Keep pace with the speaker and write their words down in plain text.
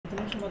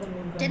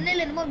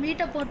சென்னையில என்னமோ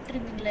மீட்டப்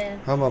போட்டுருந்தீங்களே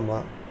ஆமாம்மா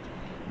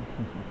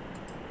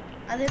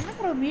அது என்ன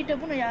ப்ரோ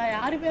மீட்டப்னு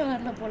யாருமே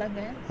வரல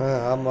போலங்க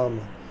ஆமாம்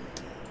ஆமாம்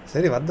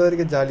சரி வந்த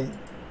வரைக்கும் ஜாலி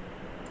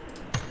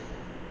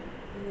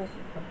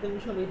 10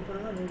 நிமிஷம் வெயிட்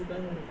பண்ணா 100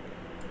 டைம் வரும்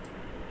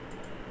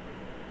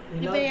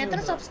இப்போ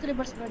எத்தனை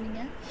சப்ஸ்கிரைபர்ஸ்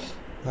பண்ணீங்க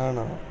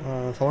நானா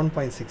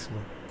 7.6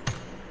 ப்ரோ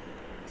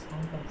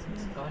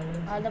 7.6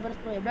 காலையில ஆல் தி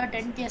பெஸ்ட் ப்ரோ எப்படா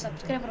 10k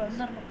சப்ஸ்கிரைபர்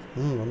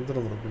வந்துறணும்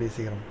வந்துரும் ப்ரோ pretty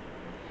சீக்கிரம்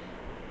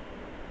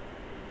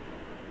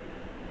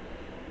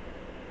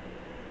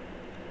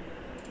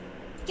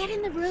Get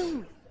in the room.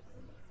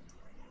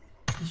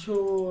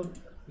 Kishore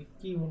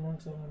Vicky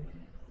 117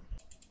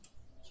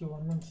 Ki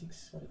 116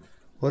 sorry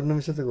ஒரு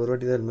நிமிஷத்துக்கு ஒரு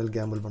வாட்டி தான் மேல்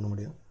கேம்பிள் பண்ண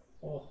முடியும்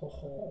ஓஹோ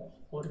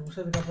ஒரு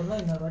நிமிஷத்துக்கு அப்புறம்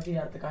தான் இன்னொரு வாட்டி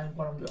அடுத்த காயின்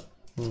பண்ண முடியும்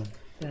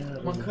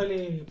மக்களே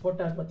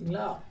போட்டார்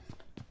பாத்தீங்களா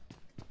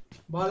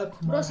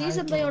பாலகுமார் ப்ரோ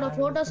சீசன் பையோட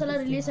போட்டோஸ்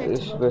எல்லாம் ரிலீஸ்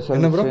ஆயிடுச்சு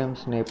என்ன bro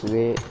Snap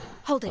way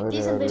ஹவுட்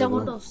season by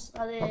photos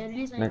அது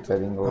ரிலீஸ் ஆயிடுச்சு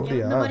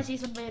அப்படியே இந்த மாதிரி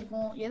சீசன் பை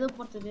இருக்கும் ஏதோ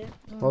பொறுத்தது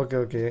ஓகே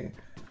ஓகே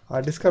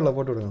டிஸ்கார்ட்ல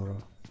போட்டு விடுங்க ப்ரோ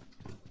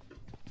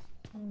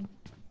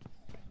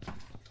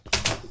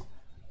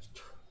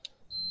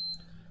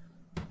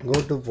go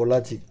to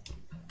பொள்ளாச்சி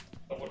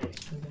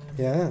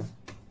ஏன்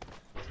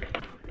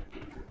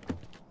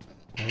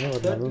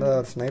ஒரு நல்ல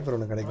ஸ்னைப்பர்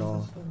ஒன்று கிடைக்கும்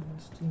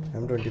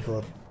M24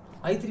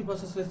 i3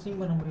 ப்ராசஸர்ல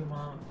ஸ்ட்ரீம் பண்ண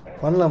முடியுமா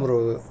பண்ணலாம் ப்ரோ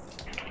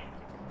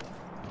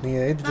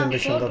நீங்கள் 8th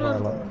ஜென்ரேஷன் தான்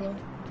பண்ணலாம்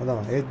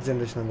அதான் 8th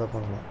ஜென்ரேஷன் தான்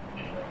பண்ணலாம்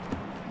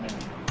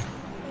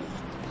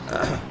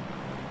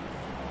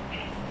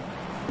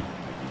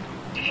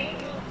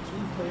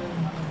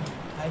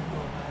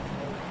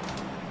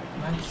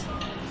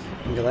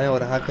இங்கே தான்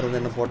ஒரு ஹேக்கர்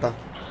வந்து என்ன போட்டான்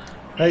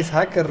गाइस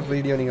हैकर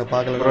वीडियो நீங்க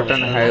பார்க்கல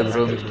ரோட்டன் ஹை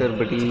ப்ரோ மிஸ்டர்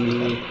பட்டி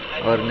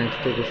और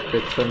नेक्स्ट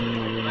डिस्क्रिप्शन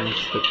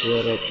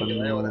स्क्वायर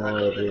பண்ண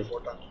ஒரு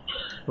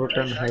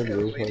rotten hi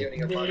bro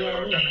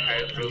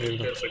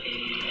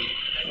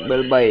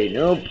bell by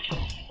no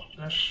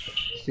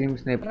stream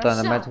snipe தான்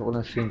அந்த மேட்ச் போல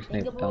ஸ்ட்ரீம்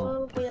ஸ்னைப் தான்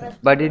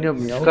பட் இன்னும்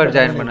டிஸ்கார்ட்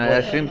ஜாயின் பண்ண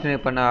ஸ்ட்ரீம்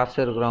ஸ்னைப் பண்ண ஆசை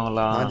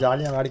இருக்குறவங்களா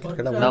ஜாலியா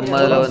ஆடிக்கிட்டு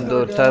நம்மள வந்து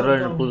ஒரு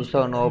சர்வர் புதுசா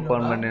ஒன்னு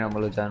ஓபன் பண்ணி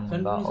நம்மள ஜாயின்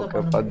பண்ணலாம் ஓகே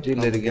PUBG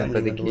ல இருக்கேன்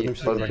இப்போதைக்கு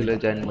PUBG ல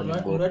ஜாயின்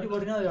பண்ணிப்போம்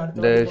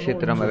இந்த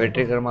விஷயத்தை நம்ம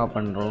வெற்றிகரமா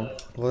பண்றோம்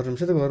ஒரு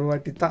நிமிஷத்துக்கு ஒரு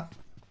வாட்டி தான்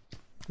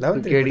level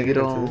 3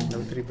 கேடிக்கிறோம்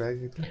level 3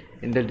 பேக்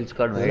இந்த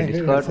Discord my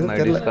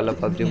டிஸ்கார்ட்ல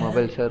PUBG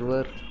mobile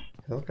server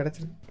ஏதோ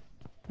கிடைச்சிருக்கு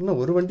இன்னும்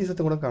ஒரு வண்டி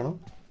சத்தம் கூட காணோம்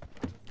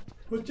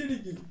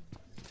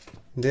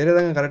இந்த ஏரியா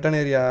தாங்க கரெக்டான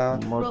ஏரியா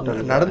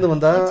நடந்து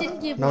வந்தா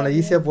நம்மள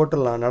ஈஸியா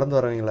போட்டுடலாம் நடந்து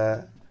வரவங்கள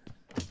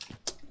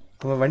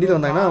நம்ம வண்டியில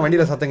வந்தாங்கன்னா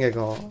வண்டியில சத்தம்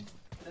கேட்கும்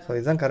ஸோ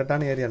இதுதான்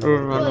கரெக்டான ஏரியா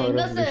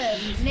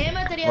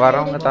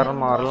வரவங்க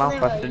தரமா வரலாம்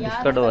ஃபர்ஸ்ட்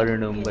டிஸ்கார்ட்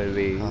வரணும் பை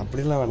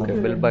அப்படிலாம்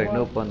வேணாம் bell by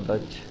no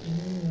பந்தாச்சு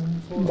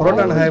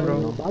proton hi bro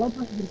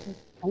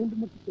sound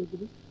மட்டும்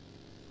கேக்குது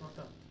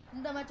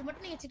இந்த மேட்ச்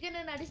மட்டும் நீங்க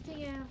chicken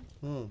அடிச்சிட்டீங்க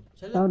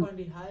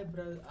Chellapandi hi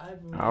bro hi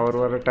bro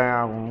அவர் வர டைம்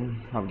ஆகும்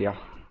அப்படியா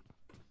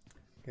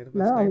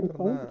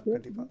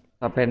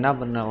அப்ப என்ன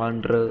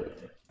பண்ணலாம்ன்ற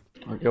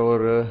ஓகே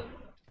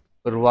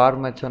ஒரு வார்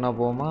மேட்ச் வேணா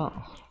போமா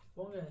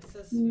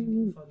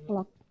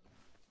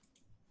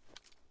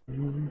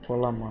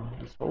போலாமா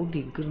சவுண்ட்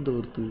எங்க இருந்து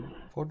வருது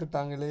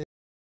போட்டுட்டாங்களே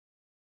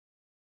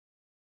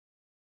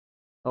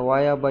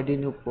வாயா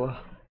படின்னு போ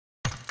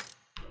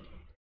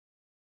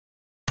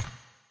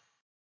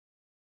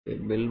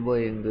பெல்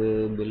பாய் எங்க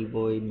bell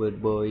bye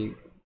but bye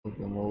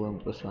okay மோகன்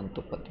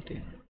பிரசாந்த்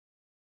பார்த்துட்டேன்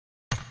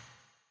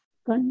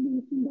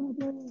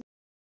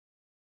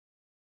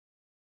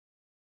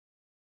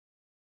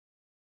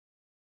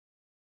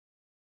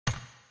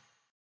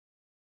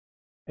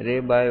अरे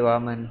bye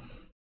Vaman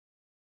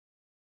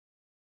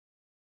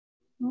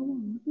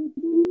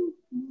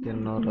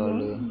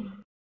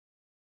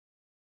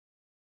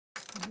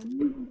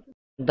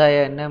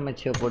Daya enna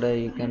match poda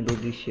you can do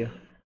this here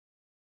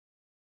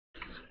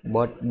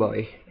bot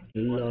boy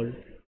lol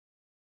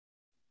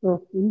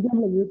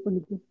இந்தியால வெயிட்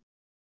பண்ணிட்டு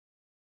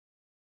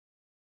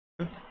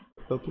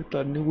அப்ப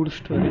தண்ணி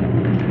குடிச்சிட்டாரு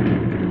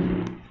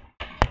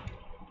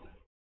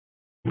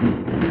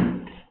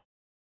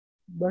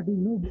but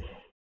no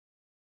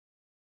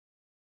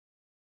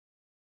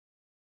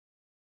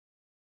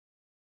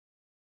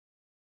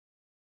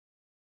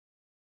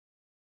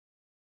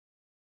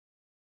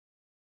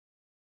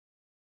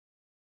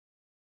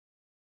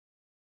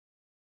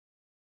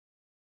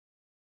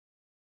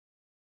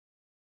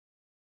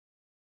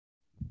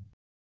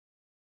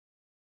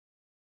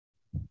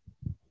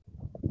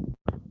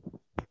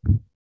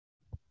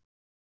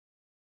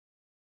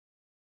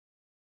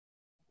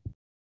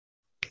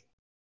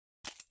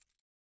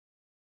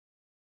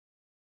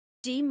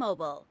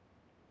G-Mobile.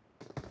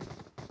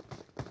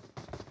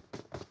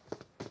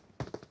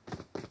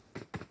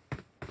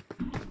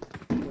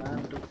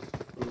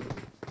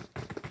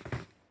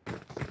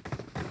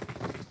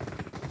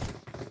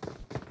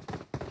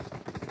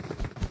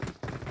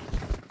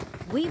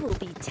 We will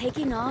be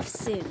taking off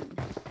soon.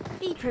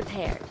 Be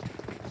prepared.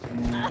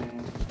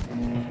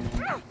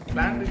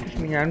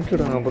 நீங்க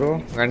அனுப்பிடுங்க ப்ரோ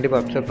கண்டிப்பா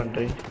அப்செட்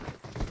பண்றேன்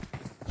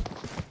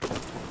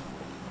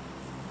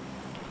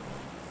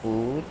ஓ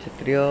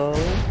சித்ரியா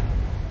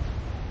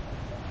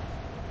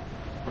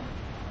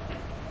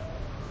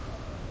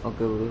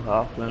Okay, bro.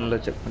 Offline la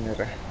check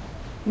பண்ணிறேன்.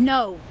 No.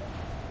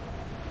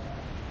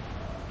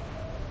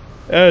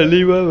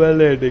 லீவா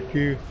வேலை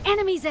எனக்கு.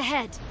 Enemies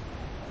ahead.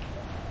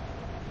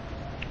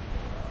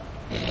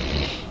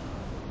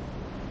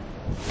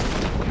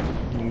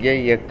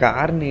 இங்க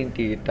car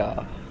 98 ah.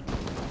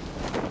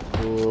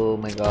 Oh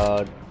my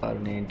god, car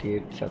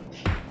 98 sucks.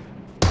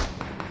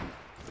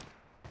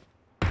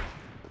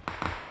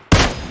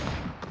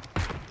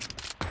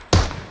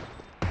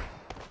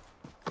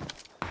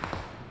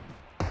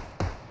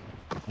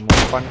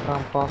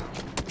 பண்றான்ப்பா.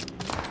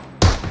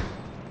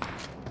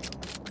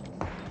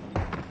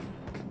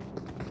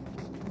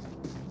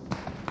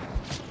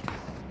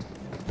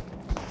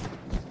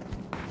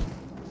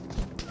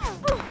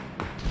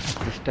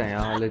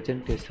 இஷ்டயா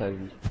legend days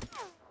ஆகி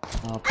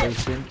அப்போ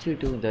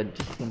சென்சிட்டிவ்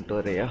அட்ஜஸ்ட்மெண்ட்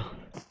வரையா.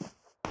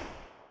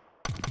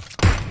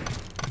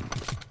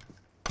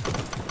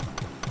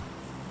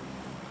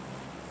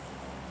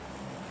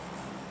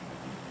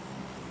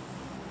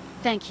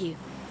 Thank you.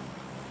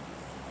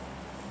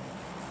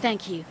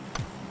 Thank you.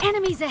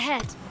 Enemies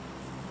ahead.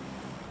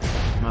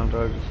 I'll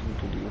try to listen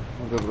to you.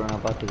 Okay, bro,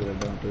 நான் பாத்துக்கிறேன்.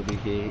 Don't worry.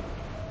 Hey.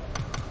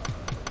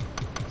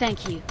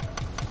 Thank you.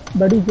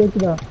 Buddy,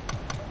 கேக்குதா?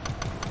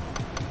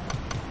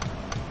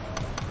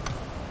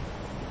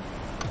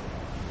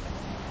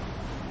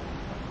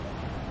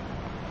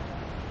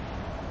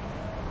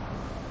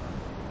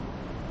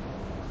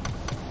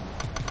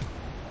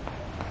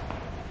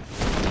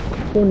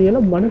 நீ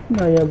எல்லாம்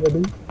மனசுனாயா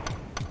படி?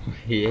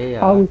 ஏயா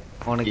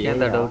உனக்கு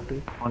ஏன்டா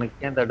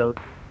டவுட்?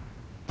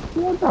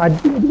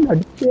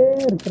 அடிச்சே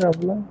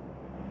இருக்கிறாப்ல.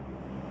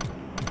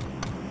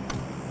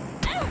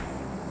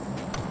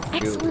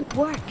 Excellent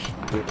work.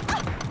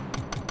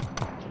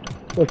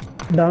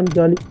 Don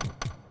jolly.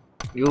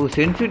 You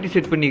sensitivity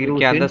set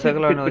பண்ணிக்கிறீங்க. அந்த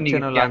சகலான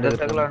வச்சு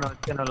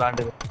நான்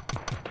லாண்டு.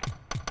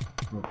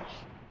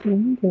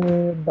 இங்க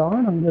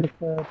டான் அங்க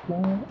இருக்காப்ல.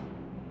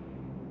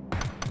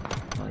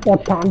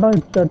 தாண்டா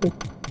ஸ்டார்ட்.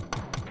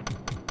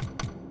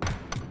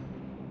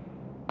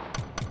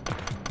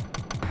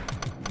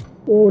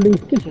 ஓடி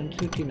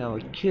சென்சிட்டிவிட்டி நான்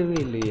வைக்கவே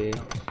இல்லையே.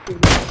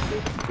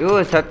 யோ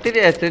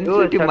சத்திரியா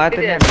சென்சிட்டிவிட்டி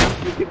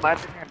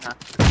மாத்துறேன்னா.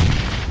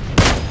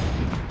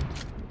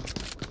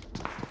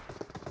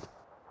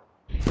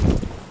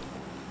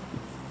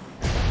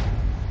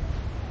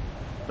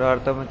 ப்ரோ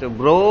அடுத்த மேட்ச்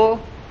ப்ரோ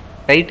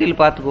டைட்டில்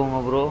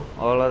பாத்துக்கோங்க ப்ரோ.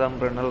 அவ்வளவுதான்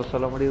ப்ரோ என்னால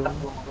சொல்ல முடியும்.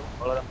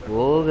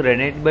 ஓ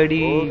கிரனேட்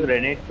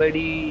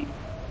படி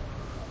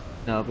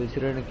நான்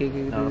பேசுறேன் எனக்கு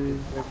கேக்குது.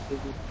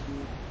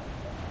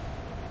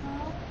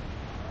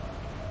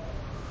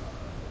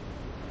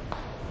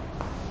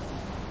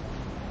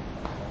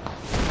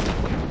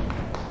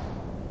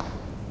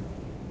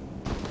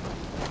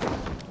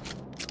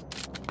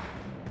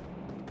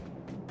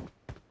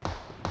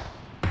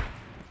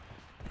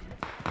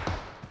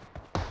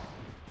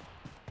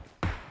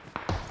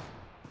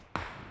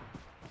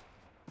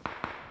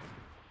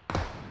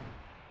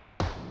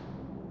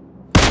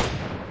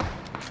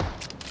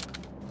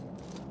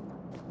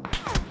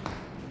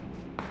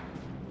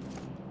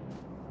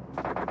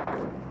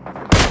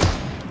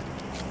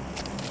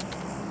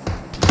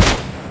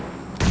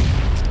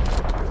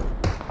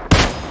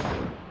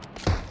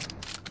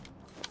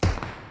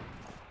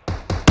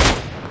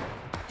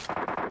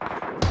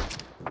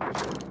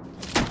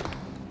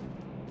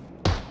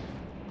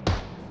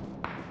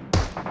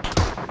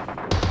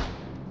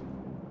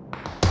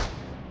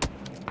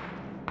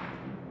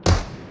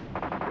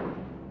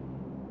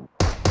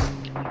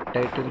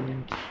 Title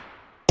means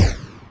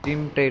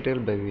team title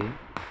baby.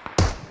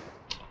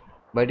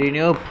 Buddy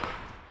nope.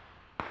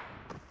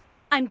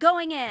 I'm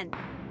going in.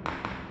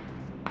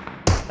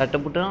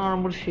 தட்டப்புட்டா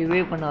நம்ம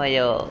சேவே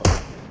பண்ணாயா.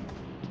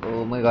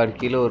 Oh my god,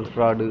 கீழ ஒரு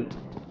fraud.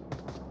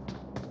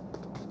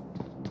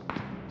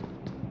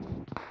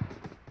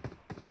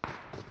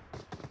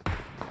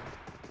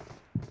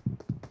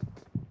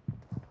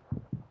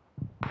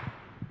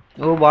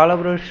 ஓ பாலா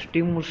ப்ரோ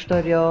டீம்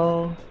முடிச்சிட்டாரியா.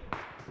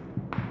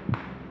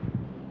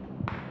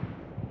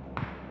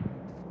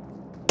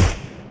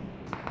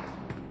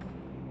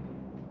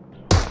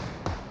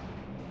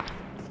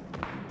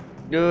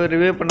 जो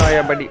रिव्यू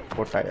बनाया बड़ी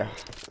पोटाया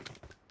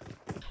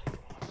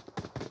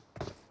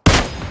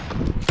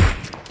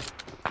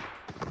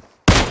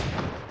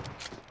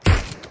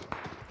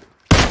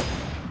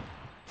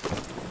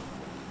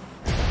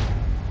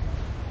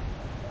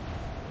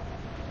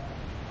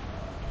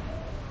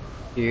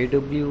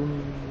AW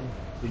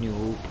new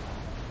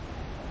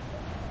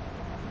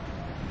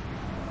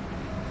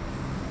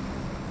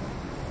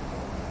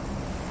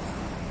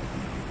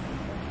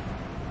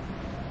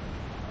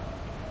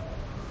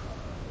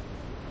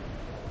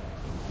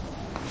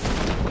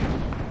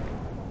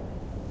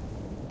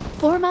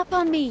Form up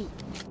on me.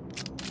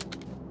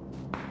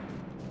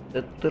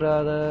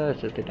 செத்துறாத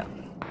செத்துட்டான்.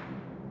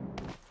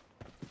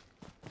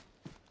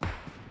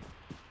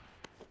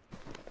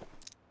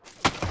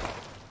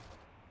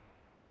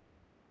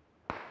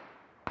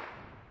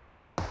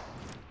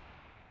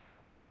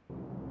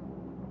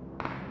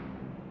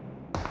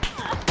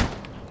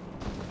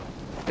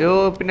 யோ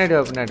பின்னாடி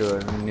வா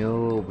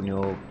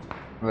நியூ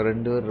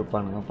ரெண்டு பேர்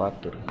இருப்பானுங்க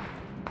பார்த்துரு.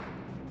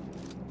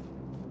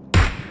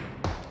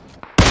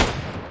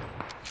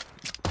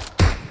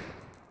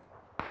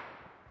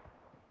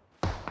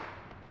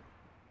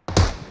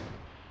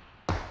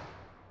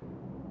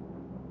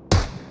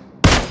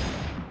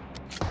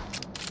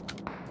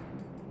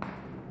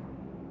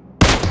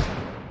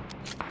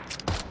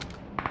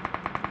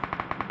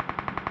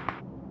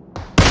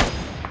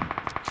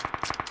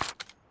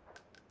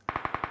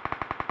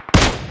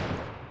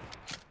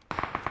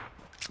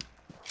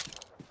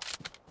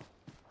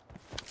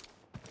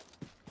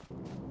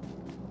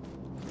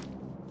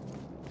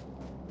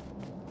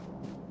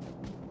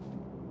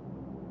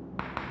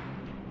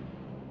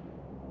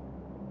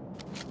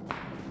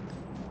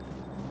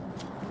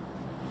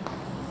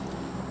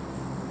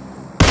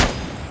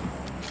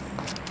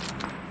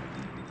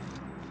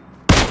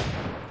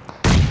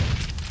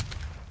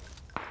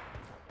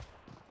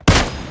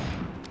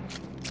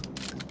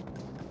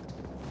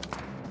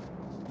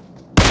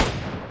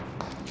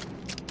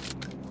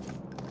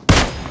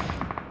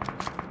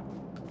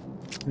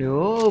 யோ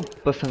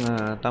பசங்க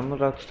தமிழ்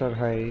ராக் ஸ்டார்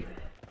ஹாய்.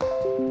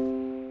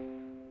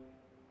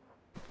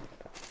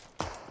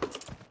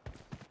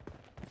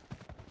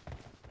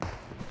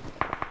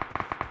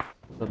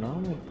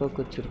 நான் இப்போ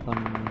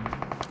வச்சிருக்காங்க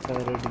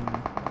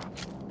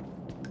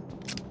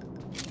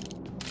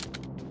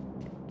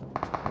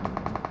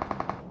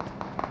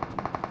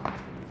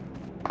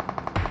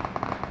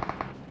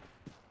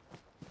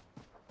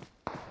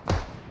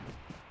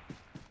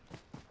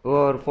ஓ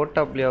ஒரு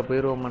போட்டாப்லையா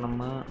போயிடுவோமா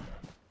நம்ம.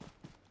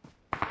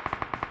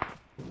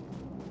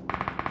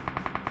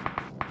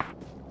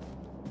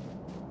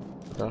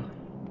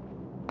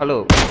 Hello,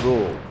 bro.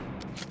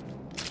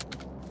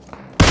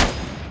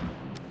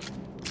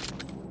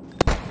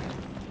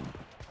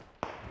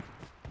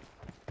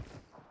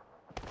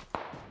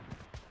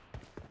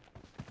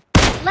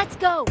 Let's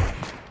go.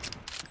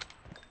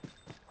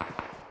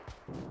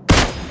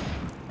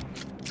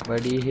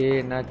 Buddy, hey,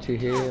 nachu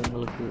hey,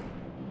 உங்களுக்கு.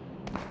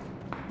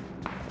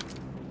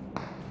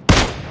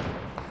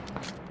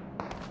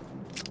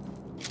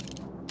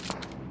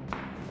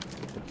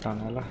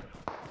 தானல.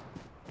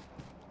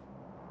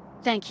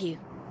 Thank you.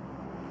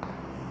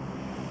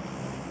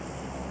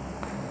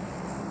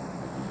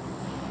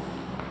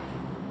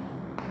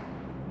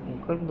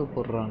 உட்கார்ந்து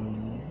போடுறாங்க.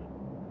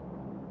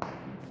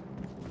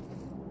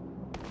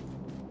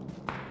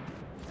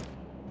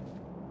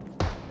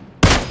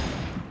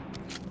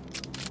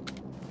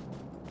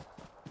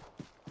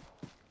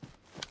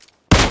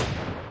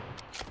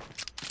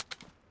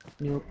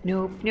 Nope,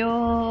 nope,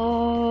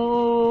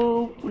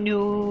 nope,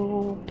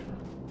 nope.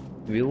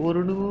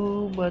 Viewurdu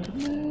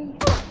badme.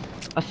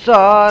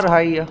 Asar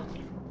hiya.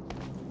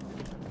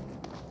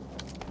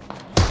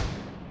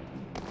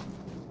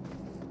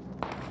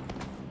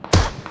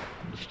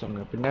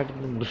 Mustanga. Pinnadi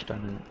ni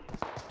mustanga.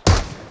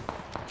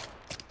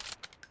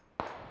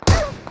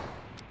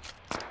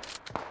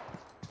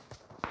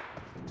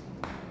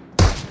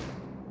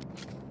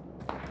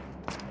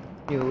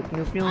 Nope,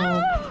 nope,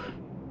 nope.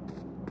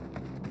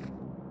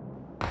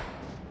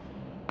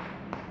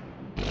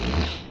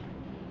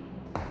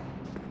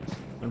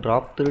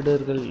 Drop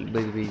திருடர்கள்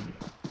baby.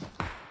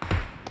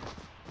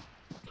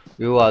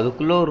 யோ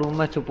அதுக்குள்ள ஒரு ரூம்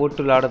மேட்ச் போட்டு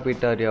விளையாட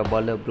போயிட்டாரியா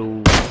பால bro.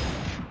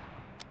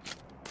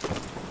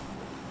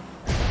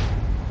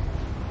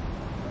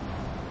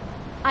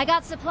 I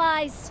got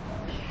supplies.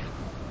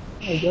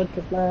 I got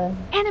supplies.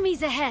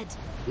 Enemies ahead.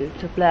 Get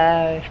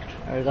supplies.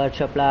 I got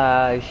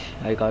supplies.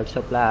 I got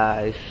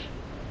supplies.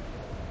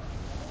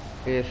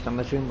 Yes,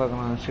 நம்ம stream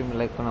பார்க்கணும். Stream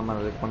like பண்ணாம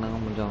like பண்ணுங்க.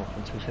 கொஞ்சம்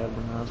ஃப்ரெண்ட்ஸ்க்கு ஷேர்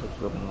பண்ணுங்க.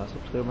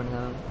 சப்ஸ்கிரைப்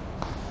பண்ணுங்க.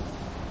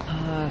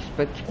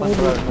 ஸ்பெட்ச்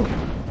பண்றானு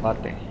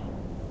பார்த்தேன்.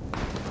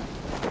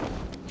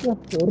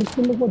 ஒரு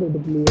கிலோ கூட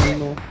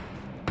எடுக்கலையே.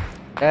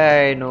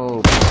 ஏய் நோ.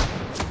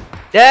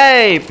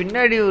 டேய்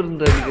பின்னாடி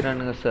இருந்து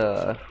அடிக்குறானுங்க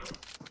sir.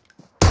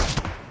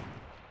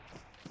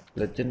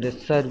 Legend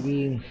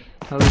SRV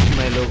how is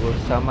my logo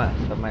சம.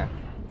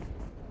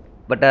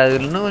 பட் அது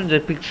இன்னும்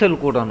கொஞ்சம்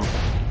பிக்சல் கூடணும்.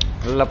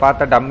 நல்லா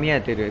பார்த்தா டம்மியா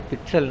தெரியும்.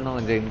 பிக்சல் இன்னும்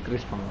கொஞ்சம்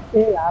இன்க்ரீஸ் பண்ணணும்.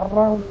 ஏய்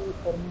யாரா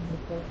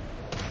தெரிஞ்சிருக்கு.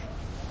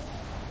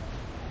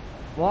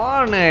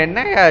 வான்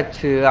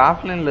என்னையாச்சு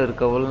ஆஃப்லைன்ல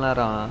இருக்க ஒரு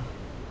நேரம்.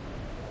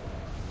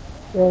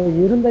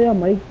 இருந்தையா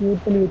மைக்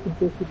மியூட் பண்ணி வச்சு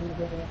பேசிட்டு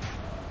இருக்காங்க.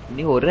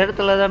 நீ ஒரு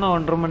இடத்துல தானே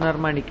 1.5 மணி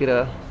நேரமா நிக்கிற.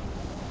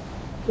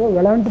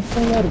 விளையாண்டுட்டு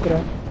தான் இருக்கிற.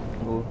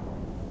 ஓ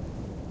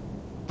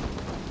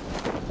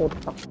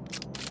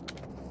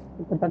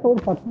கிட்டத்தட்ட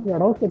ஒரு 10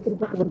 இடம்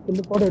செத்துருக்க ஒரு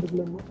கில்லு கூட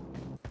எடுக்கலன்னு.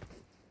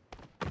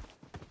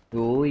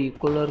 ஓ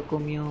ஈக்குவலா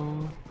இருக்குமியோ.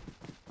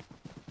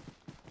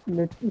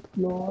 Let it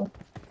slow.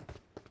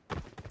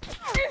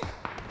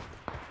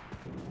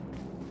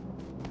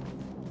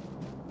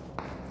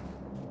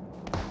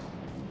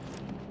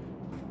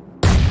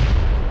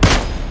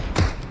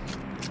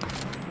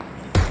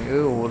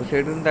 ஒரு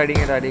சைடு இருந்து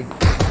அடிங்கடா அடி.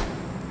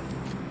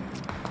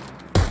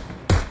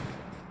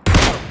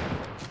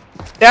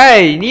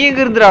 டேய் நீ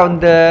எங்க இருந்துடா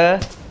வந்த?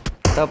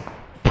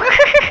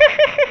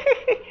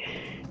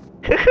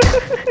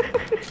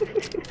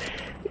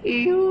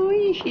 ஐயோ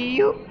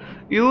ஐயோ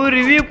யூ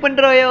ரிவ்யூ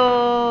பண்றாயோ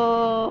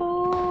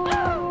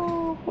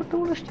போட்டு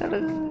முடிச்சிட்டாரு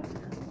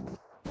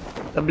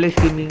W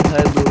ஸ்கிமிங்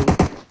hi bro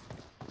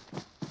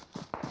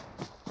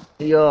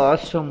yeah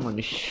awesome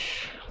Manish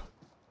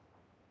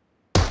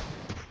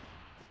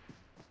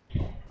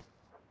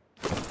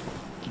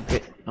okay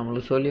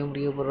நம்மள சொல்லி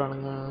முடிய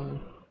போறானுங்க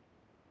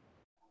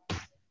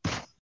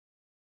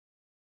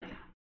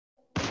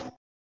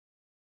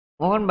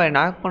மோகன் பாய்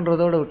நாக்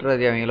பண்றதோட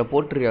விட்டுறாதே அவங்கள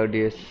போட்டுறியா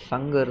அப்படியே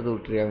சங்கறது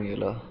விட்டுறியா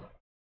அவங்கள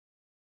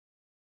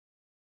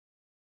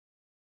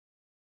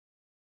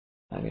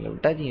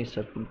விட்டாதீங்க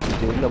சார்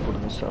வெளில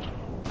போடுங்க சார்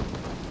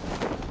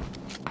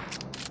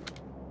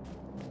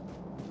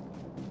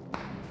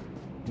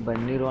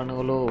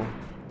பண்ணிடுவானுங்களோ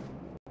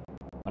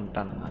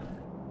பண்ணிட்டானுங்க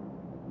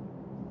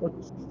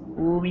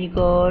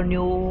ஓமிகா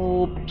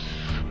நியூப்ஸ்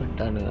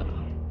பண்ணிட்டானுங்க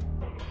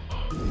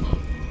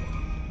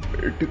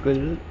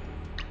எட்டுக்கள்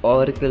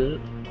ஆறுக்கள்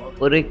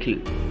ஒரே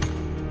கில்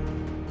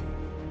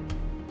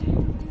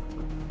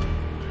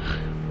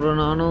அப்புறம்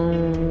நானும்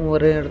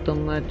ஒரே இடத்த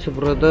மேட்ச்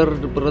பிரதர்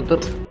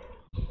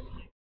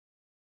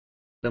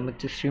இந்த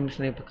மேட்ச் ஸ்ட்ரீம்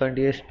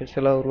ஸ்னைப்புக்காண்டியே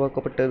ஸ்பெஷலாக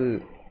உருவாக்கப்பட்டது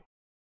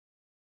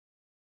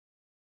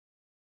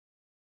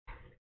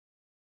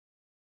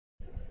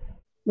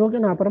ஓகே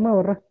நான் அப்புறமா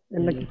வர்றேன்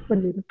என்ன கிளிக்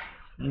பண்ணிடு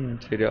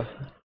சரியா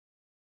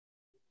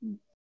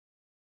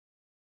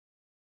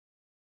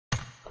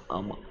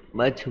ஆமாம்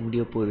மேட்ச்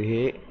முடிய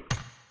போகுது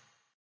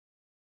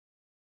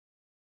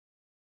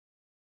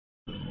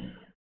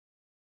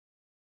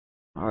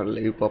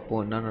லைவ்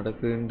பார்ப்போம் என்ன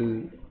நடக்குது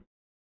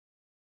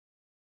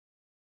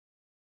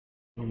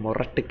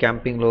மொரட்டு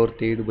கேம்பிங்கில்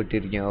ஒருத்தர்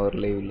ஈடுபட்டிருக்கேன் அவர்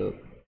லைவில்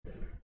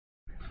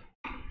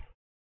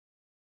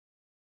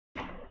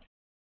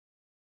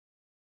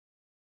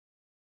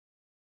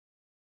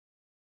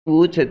ஓ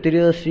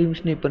சத்திரியா ஸ்ட்ரீம்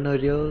ஸ்னைப் பண்ண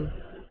வரையோ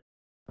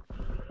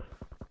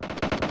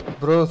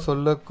ப்ரோ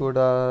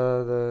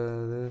சொல்லக்கூடாது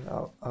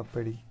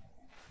அப்படி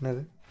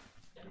என்னது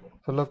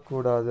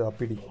சொல்லக்கூடாது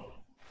அப்படி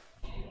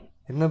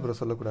என்ன ப்ரோ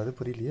சொல்லக்கூடாது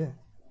புரியலையே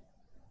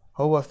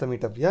ஹவ் வாஸ் த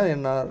மீட்டப்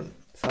என்ன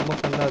செம்ம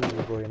ஃபன்னாக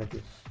இருந்துச்சு ப்ரோ எனக்கு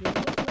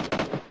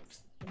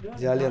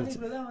ஜாலியாக இருந்துச்சு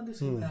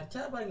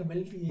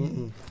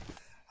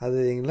அது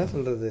எங்கெல்லாம்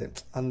சொல்கிறது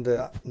அந்த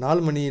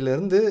 4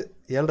 மணிலேருந்து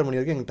 7:30 மணி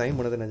வரைக்கும் எங்களுக்கு டைம்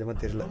போனது நிஜமாக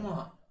தெரியல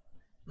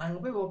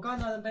நாங்கள் போய்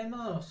உட்காந்து அந்த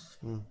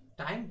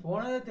டைம்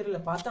போனதே தெரியல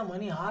பார்த்தா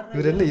மணி 6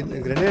 இவர்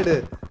என்ன கிரெனேடு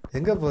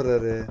எங்கே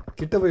போடுறாரு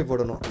கிட்ட போய்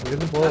போடணும்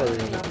இங்கேருந்து போகாது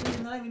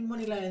வின்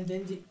பண்ணிடலாம் எனக்கு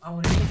தெரிஞ்சு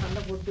அவங்க 2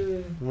 சண்டை போட்டு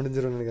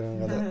முடிஞ்சிரும்னு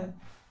நினைக்கிறாங்க அதை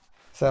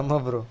செம்ம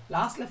ப்ரோ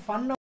லாஸ்ட்ல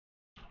ஃபன்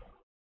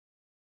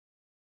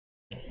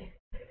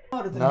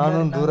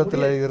நானும்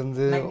தூரத்துல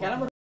இருந்து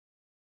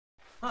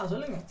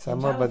சொல்லுங்க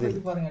செம்ம பதில்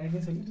பாருங்க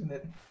அப்படின்னு சொல்லிட்டு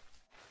இருந்தாரு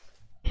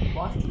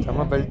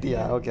செம்ம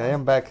பெல்ட்டியா ஓகே ஐ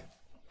எம் பேக்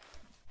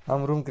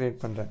நான் ரூம் கிரியேட்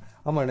பண்ணுறேன்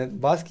ஆமாம்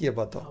பாஸ்கியை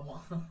பார்த்தோம்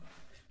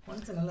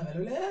மனசு நல்லா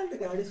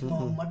விளையாண்டுக்கு அப்படி சும்மா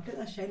மட்டும்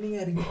தான்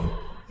ஷைனிங்காக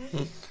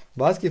இருக்கு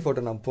பாஸ்கி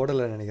ஃபோட்டோ நான்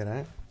போடலைன்னு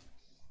நினைக்கிறேன்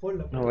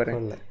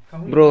போடல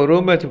ப்ரோ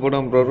ரூம் மேட்ச்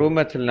போடுவோம் ப்ரோ ரூம்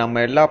மேட்ச்சில்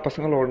நம்ம எல்லா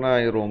பசங்களும் ஒன்றா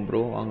ஆயிடுவோம்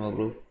ப்ரோ வாங்க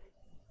ப்ரோ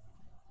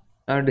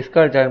நான்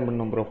டிஸ்கார்ட் ஜாயின்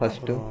பண்ணோம் ப்ரோ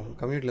ஃபஸ்ட்டு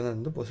கம்யூனிட்டியில் தான்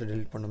இருந்து போஸ்ட்டை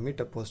டெலிட் பண்ணோம்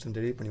மீட்டப் போஸ்ட்டு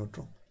டெலிட் பண்ணி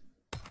விட்ருவோம்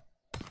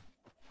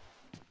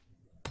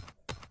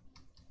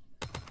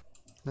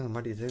என்ன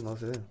மாட்டிக்கிச்சு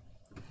மவுசு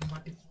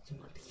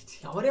மாட்டிக்கிச்சு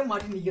அவரே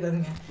மாட்டி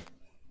நிற்கிறாருங்க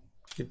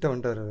கிட்ட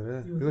வந்துட்டார்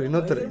இவர்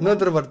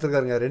இன்னொருத்தர்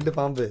படுத்துருக்காருங்க 2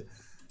 பாம்பு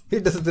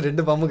வீட்டை சுற்றி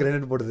 2 பாம்பு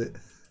கிரைனேட் போடுது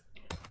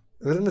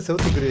இவர் என்ன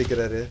செவத்து குறி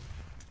வைக்கிறாரு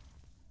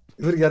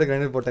இவருக்கு யாரும்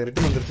கிரைனேட் போட்டாங்க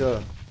ரிட்டன் வந்துருச்சோ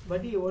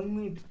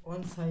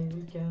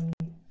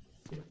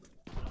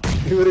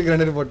இவருக்கு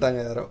கிரைனேட் போட்டாங்க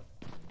யாரோ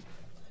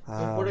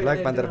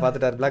பிளாக் பேந்தர்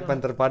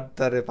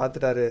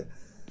பார்த்துட்டாரு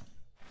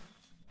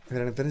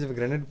இவர் எனக்கு தெரிஞ்சு இப்போ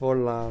கிரைனேட்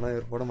போடலாம் ஆனால்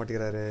இவர் போட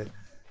மாட்டேங்கிறாரு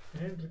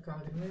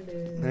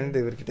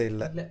கிரைனேட் இவர்கிட்ட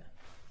இல்லை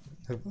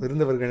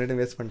இருந்தவர் கிரைனேட்டும்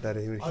வேஸ்ட் பண்ணிட்டாரு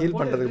இவர் ஹீல்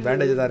பண்ணுறதுக்கு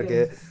பேண்டேஜ் தான்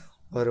இருக்குது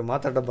ஒரு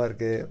மாத்திரை டப்பா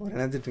இருக்குது ஒரு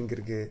எனர்ஜி ட்ரிங்க்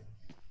இருக்குது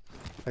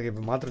ஓகே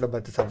இப்போ மாத்திரை டப்பா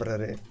எடுத்து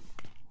சாப்பிட்றாரு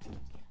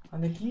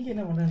அந்த கிங்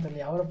என்ன பண்ணுறது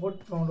தெரியல அவரை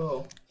போட்டு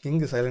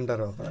கிங்கு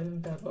சைலண்டாக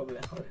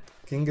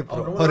கிங்கு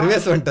அவர்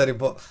ரிவேஸ் பண்ணிட்டார்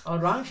இப்போ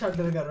அவர் ராங்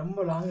ஷாட் இருக்காரு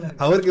ரொம்ப லாங்ல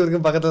அவருக்கு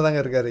இவருக்கும் பக்கத்தில்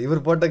தாங்க இருக்காரு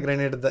இவர் போட்ட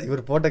கிரைனேட் தான்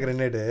இவர் போட்ட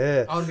கிரைனேடு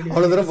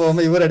அவ்வளோ தூரம்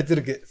போகாமல் இவர்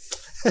அடிச்சிருக்கு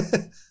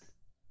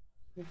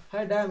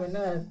டேம் என்ன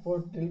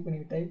போட்டு டெலிட்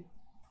பண்ணிக்கிட்டாய்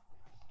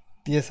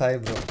டிஎஸ் ஆகி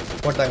ப்ரோ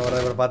போட்டாங்க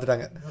இவரை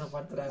பார்த்துட்டாங்க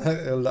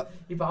அவ்வளோதான்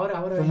இப்போ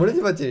அவர்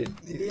முடிஞ்சு போச்சு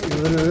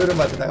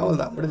இவரும் பார்த்துட்டாங்க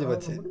அவ்வளோதான் முடிஞ்சு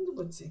போச்சு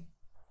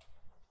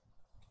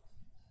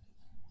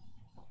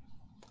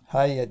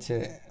ஹாய் அச்சு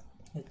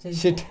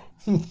ஷிட்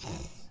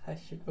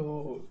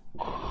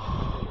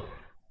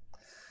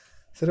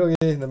சரி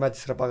ஓகே இந்த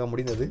மேட்ச் சிறப்பாக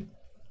முடிந்தது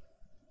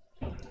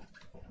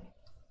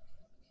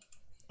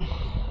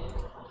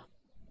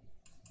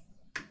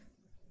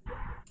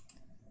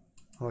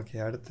ஓகே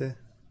அடுத்து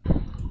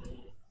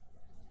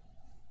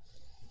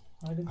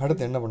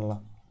என்ன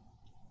பண்ணலாம்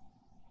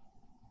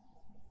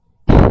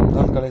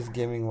DonKalis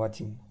கேமிங்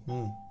வாட்சிங்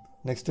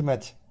நெக்ஸ்ட்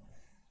மேட்ச்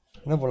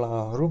என்ன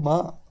போடலாம் ரூமா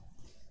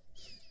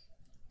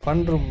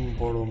ஃபன் ரூம்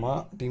போடுவோமா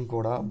team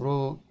Kota bro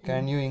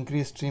can you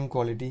increase stream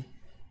quality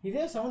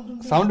இதே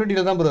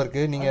 720 தான் ப்ரோ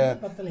இருக்குது நீங்கள்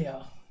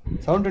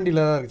 720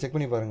 தான் இருக்குது செக்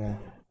பண்ணி பாருங்கள்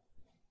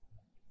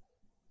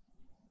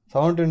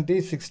 720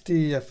 60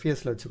 fps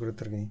வச்சு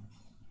கொடுத்துருக்கேன்.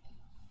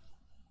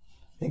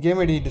 என்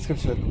கேம் ஐடி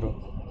டிஸ்கிரிப்ஷனில் இருக்கு bro.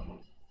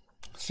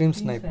 Stream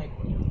snipe.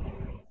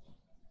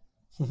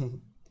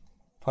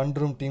 Fun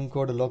room team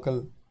கோடு லோக்கல்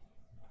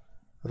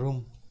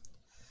ரூம்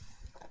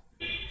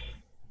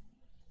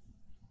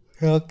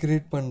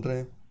கிரியேட்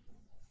பண்ணுறேன்.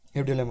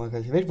 எப்படி இல்லை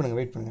மகாஷ்? வெயிட்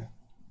பண்ணுங்கள்.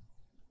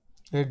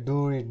 Let do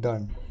it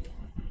done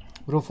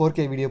bro.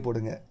 4K video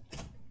போடுங்க.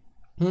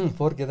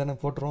 4K தானே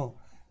போட்டுரும்.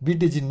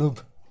 PDG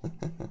noob.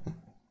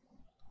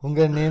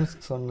 உங்கள் நேம்ஸ்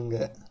சொன்னுங்க.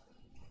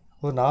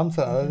 ஒரு நாம்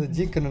சார், அதாவது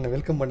ஜி கண்ணனை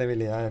வெல்கம் பண்ணவே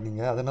இல்லையா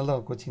நீங்கள்? அதனால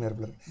தான் கோச்சிங்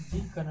நேரத்தில்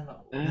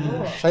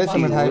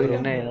hi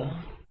bro.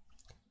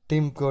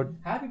 Team code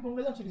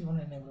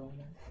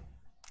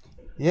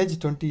age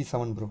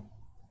 27 bro.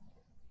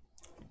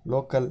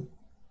 Local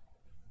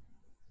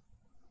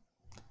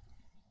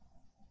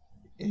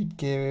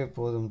 8K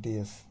போதும்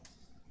டிஎஸ்.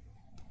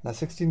 நான்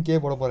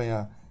 16K போட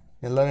போகிறேன்யா.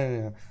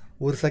 எல்லோரும்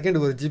ஒரு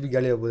செகண்டுக்கு 1 GB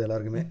காலியாக போகுது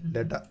எல்லாருக்குமே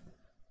data.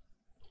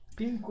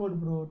 Team code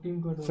bro. Team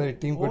code சரி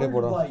டீம் கோடே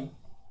போடும்.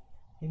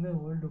 என்ன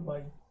world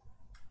bye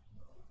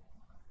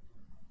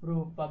bro.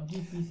 PUBG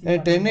PC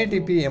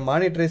 1080p என்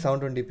மானிட்டரே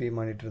 720p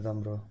மானிட்டர் தான்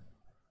ப்ரோ.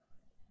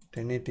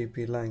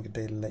 1080pலாம் என்கிட்ட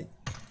இல்லை.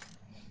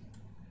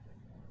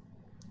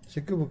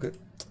 சிக்கு புக்கு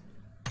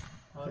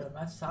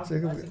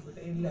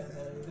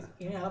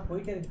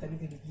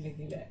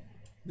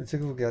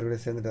சிக்கு புக்கு யாரு கூட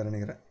சேர்ந்துட்டாரு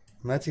நினைக்கிறேன்.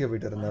 மேட்சுக்கு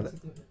போயிட்டு இருந்தாலும்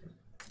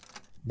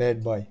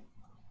bad boy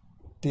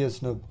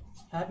DS noob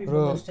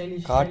bro.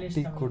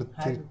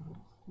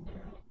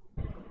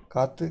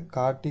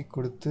 காட்டி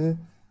கொடுத்து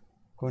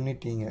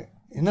கொன்னிட்டீங்க.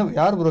 என்ன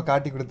யார் ப்ரோ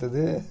காட்டி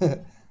கொடுத்தது?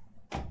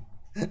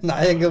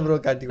 நான் எங்க ப்ரோ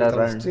காட்டி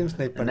கொடுத்தேன்? ஸ்ட்ரீம்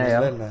ஸ்னைப்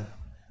பண்ணல என்ன?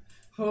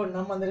 ஓ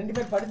நம்ம அந்த ரெண்டு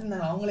பேர்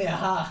படுத்துனாங்க அவங்களையா?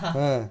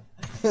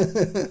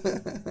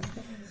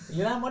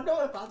 இதெல்லாம் மட்டும்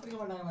பாத்துக்க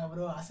மாட்டாங்களா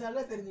ப்ரோ?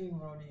 அசால்ட்டா தெரிஞ்சுங்க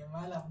ப்ரோ. நீங்க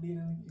மேல அப்படி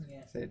இருக்கீங்க.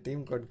 சரி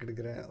டீம் கோட்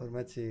கொடுக்குறேன். ஒரு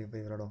மேட்ச்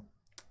போய் விளையாடும்.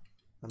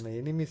 நம்ம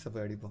எனிமீஸை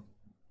போய் அடிப்போம்.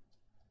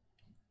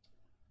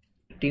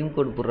 டீம்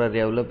கோட் போடுறாரு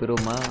எவ்வளோ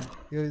பெருமா?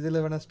 ஐயோ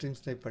இதில் வேணா ஸ்ட்ரீம்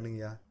ஸ்னைப்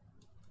பண்ணுங்கயா.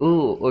 ஓ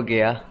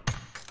ஓகேயா.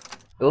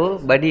 ஓ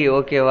படி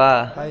ஓகேவா?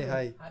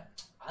 ஹாய்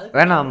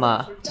வேணாமா?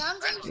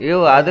 ஐயோ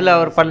அதில்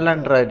அவர்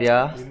பண்ணலான்றாரியா?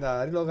 இந்த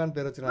அரிலோகான்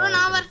பேர் வச்சுனா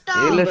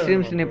இல்லை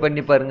ஸ்ட்ரீம் ஸ்னைப்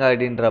பண்ணி பாருங்க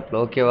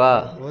அப்படின்றாப்ல. ஓகேவா?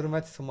 ஒரு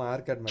மேட்ச் சும்மா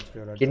ஆர்கேட் மேட்ச்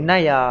போய் விளையாடு.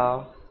 என்னயா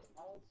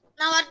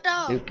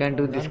யூ கேன்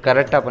டு திஸ்.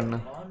 கரெக்டா பண்ணு.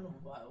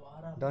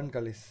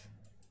 DonKalis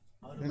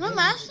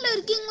மேட்ச்ல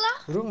இருக்கீங்களா?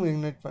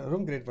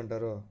 Room create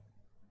பண்ணிட்டாரோ?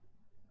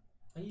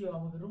 ஐயோ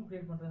அவங்க ரூம்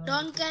கிரியேட் பண்றாங்க.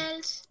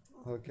 DonKalis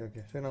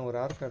ஓகே சரி நான் ஒரு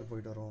ஆர்கேட்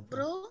போயிட்டு வரோம்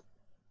ப்ரோ.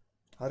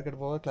 ஆர்கேட்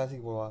போவா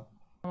கிளாசிக் போவா?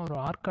 ஒரு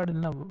ஆர்கார்டு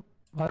இல்ல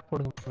வார்க்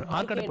போடுங்க.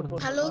 ஆர்கார்டு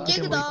போடுங்க. ஹலோ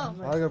கேக்குதா?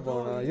 ஆர்கேட்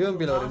போவனா?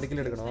 யூஎம்பில ஒரு 2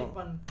 கில் எடுக்கணும்.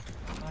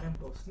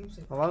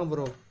 வாங்க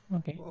ப்ரோ.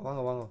 ஓகே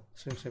வாங்க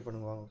ஸ்ட்ரீம் ஸ்னைப்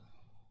பண்ணுங்க வாங்க.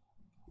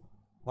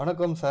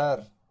 வணக்கம்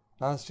சார்,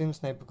 நான் ஸ்ட்ரீம்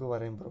ஸ்னைப்புக்கு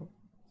வரேன் ப்ரோ.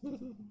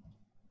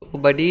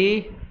 படி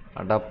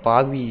அட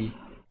பாவி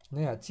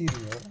நீ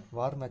அச்சிரீங்க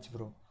வார் மேட்ச்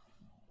ப்ரோ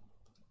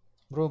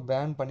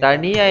பேன் பண்ணி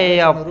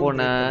தனியா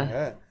போன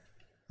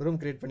ரூம்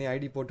கிரியேட் பண்ணி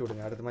ஐடி போட்டு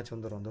விடுங்க. அடுத்த மேட்ச்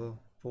வந்துரும். அதோ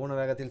போன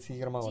வேகத்தில்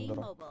சீக்கிரமா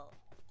வந்துரும்.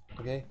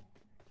 ஓகே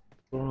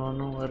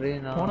போனோம் வரே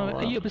நான் போன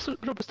ஐயோ பிஸ்டல்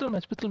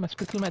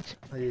மேட்ச்.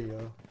 ஐயோ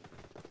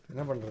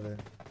என்ன பண்றது?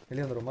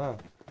 வெளிய வந்துருமா?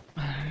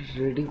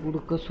 ரெடி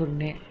கொடுக்க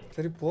சொன்னேன்.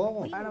 சரி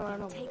போவோம்.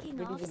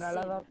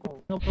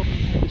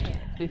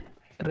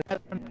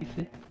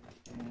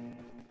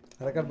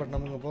 ரெக்கார்ட் பண்ண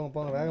நமக்கு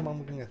போங்க வேகமா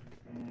அமுக்குங்க.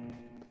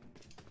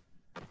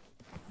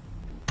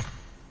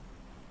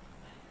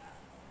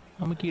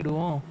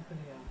 அமுக்கிடுவோம்.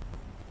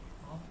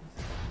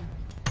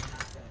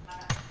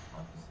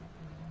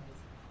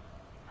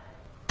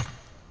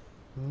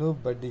 நோ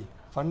பட்டி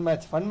ஃபன்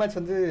மேட்ச்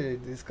வந்து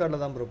டிஸ்கார்ட்ல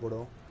தான் ப்ரோ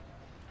போடும்.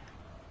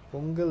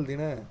 பொங்கல்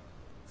தின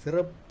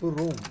சிறப்பு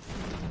ரூம்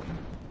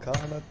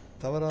காண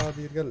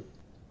தவறாதீர்கள்.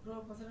 ப்ரோ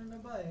பசங்க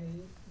பாய்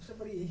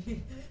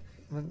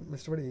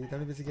மிஸ்டர் படி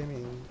தமிழ் பேசி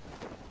கேமிங்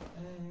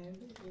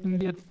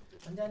இந்திய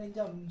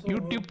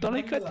யூடியூப்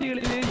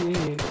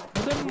தொலைக்காட்சிகளிலேயே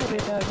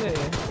முதன்முறையாக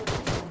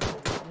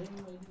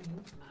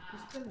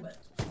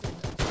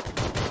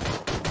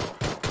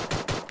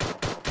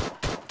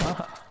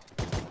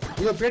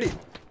ஐயோ பேடி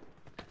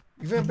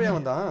இவன் எப்படியா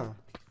வந்தான்?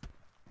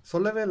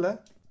 சொல்லவே இல்லை.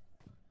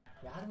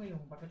 யாருமே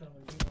உங்க பக்கத்துல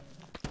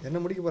வந்து என்ன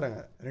முடிக்க போறாங்க?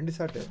 2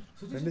 ஷாட்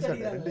மிஸ்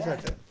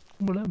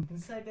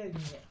ஆயிட்டே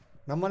இருக்கீங்க.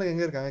 நம்மளுக்கு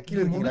எங்க இருக்காங்க? கீழ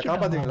இருக்கீங்களா?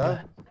 காப்பாத்துவீங்களா?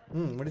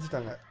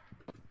 முடிச்சிட்டாங்க.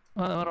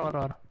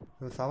 வர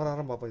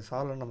சாவராரம் பாப்பா.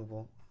 சாவலன்னு நம்ம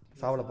போவோம்.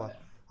 சாவலப்பா.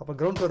 அப்ப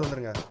கிரவுண்ட் ஃப்ளோர்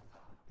வந்துருங்க.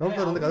 கிரவுண்ட்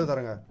ஃப்ளோர் வந்து கதவு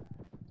தரங்க.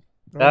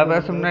 நான்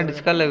பேசணும்னா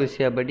டிஸ்கார்ட்ல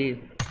விஷயா படி.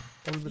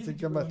 கதவு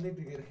சீக்கிரமா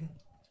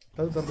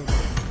கதவு தரங்க.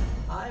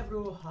 Hi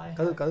bro hi.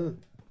 கதவு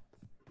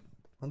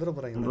வந்துற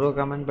போறாங்க. ப்ரோ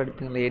கமெண்ட்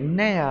படிப்பீங்களா?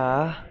 என்னயா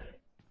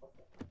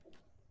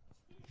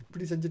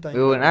இப்படி செஞ்சிட்டாங்க.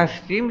 ஐயோ நான்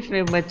ஸ்ட்ரீம்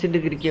ஸ்னைப் மேட்ச்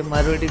எடுக்கறிக்கே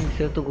மறுபடியும்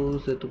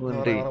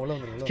சேர்த்துக்கோன்றே.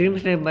 ஸ்ட்ரீம்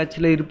ஸ்னைப்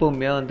மேட்ச்ல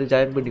இருப்போம்யா வந்து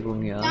join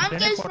பண்ணிக்கோங்கயா.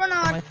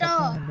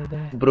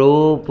 Bro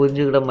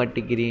புரிஞ்சுக்கிட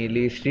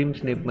மாட்டேங்கிறீங்களே. Stream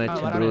snipe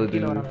match bro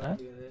இது.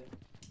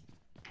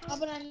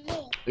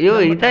 ஐயோ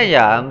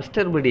இதாயா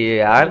மிஸ்டர் படி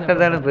யார்கிட்ட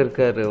தானே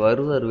போயிருக்காரு.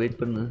 வருவார் வெயிட்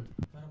பண்ணு.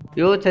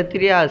 ஐயோ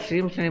சத்திரியா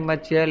ஸ்ட்ரீம் ஸ்னைப்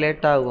மேட்ச்சியா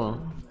லேட் ஆகும்.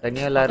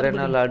 தனியா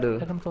லாடுறேன்னா லாடு.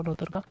 செகண்ட் ஃப்ளோர்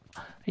ஒருத்தருக்கா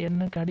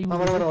என்ன கடி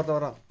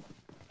வரான்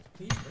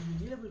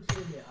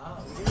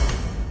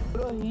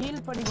ப்ரோ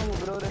ஹீல் பண்ணிக்கோங்க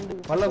ப்ரோ ரெண்டு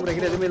பல்ல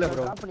பிரேக் எதுமே இல்ல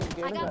ப்ரோ.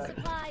 I got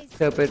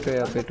supplies.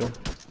 போய்ட்டு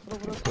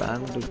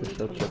பிளான் இருக்கு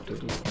சப்ஜெக்ட்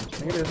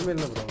எங்க எதுமே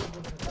இல்ல ப்ரோ.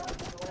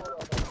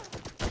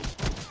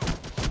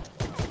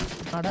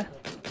 அட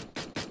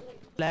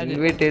லாக்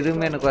வெயிட்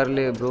எதுமே எனக்கு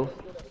வரலையே ப்ரோ.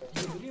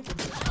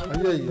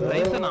 ஐயோ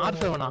Ryzen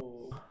R7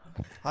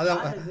 அத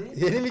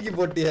எனிமிக்கு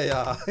போட்டியாயா?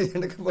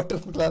 எனக்கு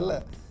போட்டுறதுல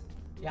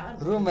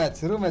ரூம்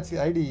மேட்ச்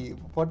ஐடி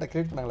போட்ட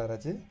கிரியேட் பண்ணாங்களா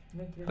ராஜி?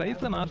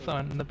 Ryzen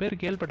R7 இந்த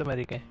பேர் கேள்விப்பட்ட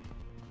மாதிரி இருக்கே.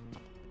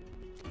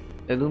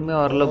 எதுவுமே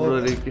வரல ப்ரோ.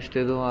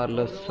 ரிக்வெஸ்ட் எதுவும்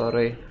வரல.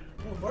 சாரி.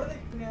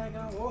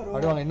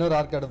 அடுவாங்க இன்னொரு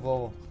ஆர்கார்டு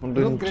போவோம்.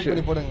 ரூம் கிரியேட்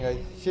பண்ணி போடுங்க.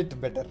 Shit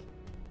better.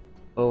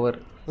 ஓவர்.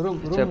 ரூம்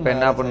சரி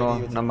என்ன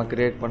பண்ணுவோம்? நம்ம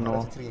கிரியேட்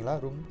பண்ணுவோம். வச்சிருக்கீங்களா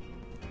ரூம்?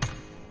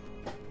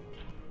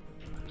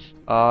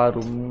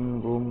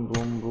 ரூம்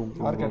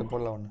ஆர்கார்டு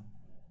போடலாம் ஒன்னு.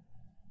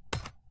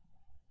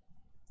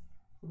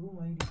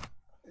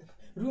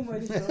 ரூம்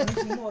ஐடி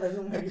சும்மா ஒரு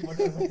ரூம் ஐடி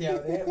போட்டு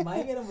பத்தியாவே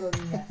பயங்கரம் ப்ரோ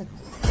நீங்க.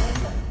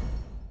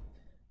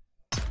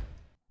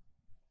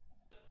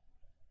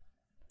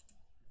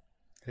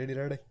 ரெடி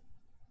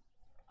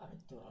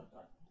அடுத்து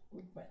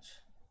குயிக் மேட்ச்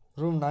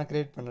ரூம் நான்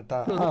கிரியேட் பண்ணட்டா?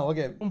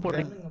 ஓகே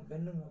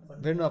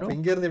வேணும். அப்ப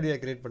இங்க இருந்து எப்படியா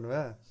கிரியேட் பண்ணுவ?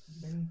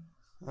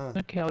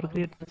 ஓகே அவர்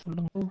கிரியேட் பண்ண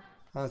சொல்லுங்க.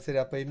 சரி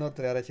அப்ப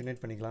இன்னொருத்தர் யாராச்சும்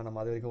இன்வைட் பண்ணிக்கலாம். நம்ம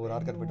அது வரைக்கும் ஒரு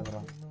ஆர்கார்ட் போயிட்டு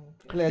வரலாம்.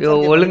 யோ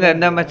ஒழுங்கா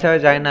எந்த மேட்சாவே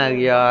ஜாயின்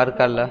ஆகியா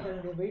ஆர்கார்ட்ல?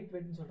 வெயிட்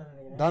சொல்றானே.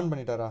 டான்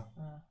பண்ணிட்டாரா?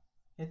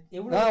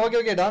 எவ்வளவு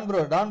ஓகே டான்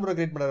ப்ரோ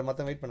கிரியேட் பண்ணாரு.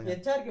 மத்த வெயிட் பண்ணுங்க.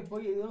 ஹெச்ஆர்கே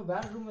போய் ஏதோ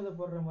வேற ரூம் ஏதோ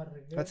போடுற மாதிரி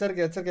இருக்கு.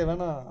 ஹெச்ஆர்கே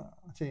வேணாம்.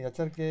 சரி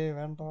ஹெச்ஆர்கே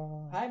வேண்டாம்.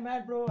 Hi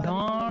mat bro.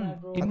 Don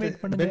invite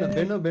பண்ணுங்க.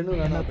 பென்னு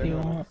வேணாம்.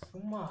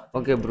 சும்மா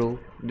ஓகே ப்ரோ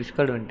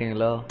டிஸ்கார்ட்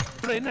வந்துட்டீங்களா?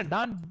 ப்ரோ என்ன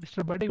டான்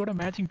மிஸ்டர் பர்த்டே கூட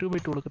மேட்சிங்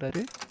 2x2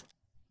 கொடுக்குறாரு.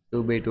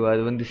 2x2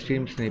 அது வந்து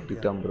ஸ்ட்ரீம் ஸ்னைப்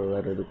தான் ப்ரோ.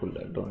 வேற எதுக்குள்ள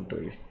don't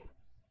worry.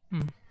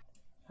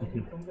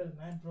 Pongal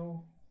mat bro.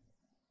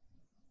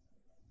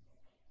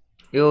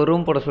 Yo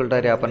room போட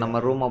சொல்றாரு. அப்ப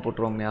நம்ம ரூமா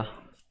போட்றோம்யா.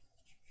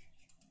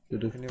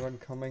 anyone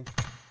coming?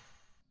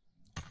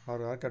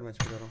 ஆர் ஆர்கார்ட்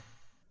மேட்ச் போறோம்.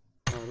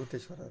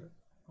 ரூதேஷ் வராரு.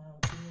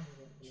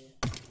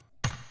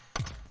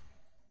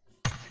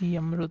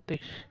 சிஎம்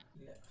ரூதேஷ்.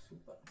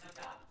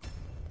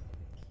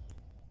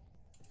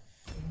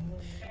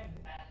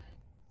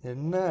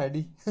 என்ன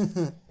அடி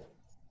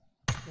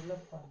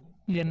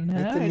என்ன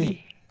அடி.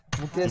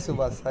 முகேஷ்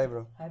சுபாஷ் hi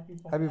bro.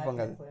 Happy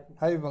Pongal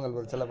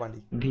bro.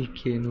 Chellapandi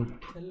decay நூ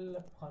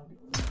Chellapandi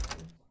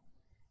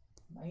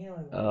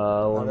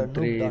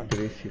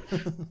 1336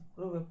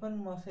 bro weapon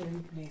master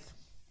help please.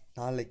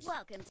 நாளைக்கு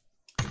Welcome.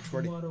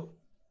 tomorrow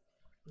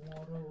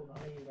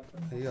நாளைக்கு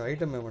வெப்பன். ஐயோ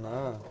ஐட்டம் வேணா.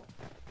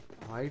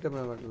 ஐட்டம்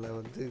வேணல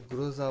வந்து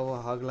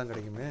குரோசாவும் ஹாக்லாம்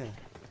கிடைக்குமே.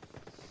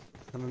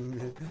 நம்ம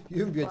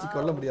யூம்பி வச்சு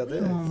கொல்ல முடியாது.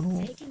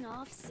 Taking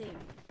off soon.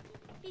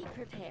 Be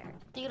prepared.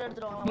 தீர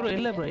எடுத்துறோம் ப்ரோ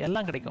இல்ல ப்ரோ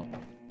எல்லாம் கிடைக்கும்.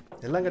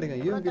 எல்லாம்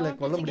கிடைக்கும். யூம்பில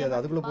கொல்ல முடியாது.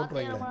 அதுக்குள்ள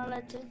போட்டுறாங்க.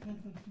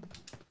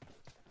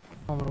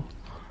 ப்ரோ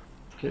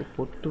ஓகே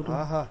போட்டு.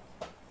 ஆஹா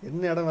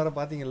என்ன இடம் வேற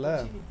பாத்தீங்கல்ல?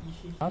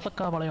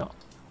 ஆசக்கா பாளையம்.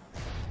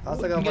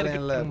 ஆசக்கா பாளையம்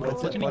இல்ல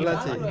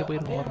பொள்ளாச்சி. இங்க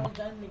போயிருங்க.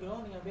 ஜாயின்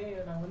பண்ணிக்கிறோம். நீங்க அப்படியே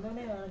நான்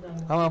வந்தோனே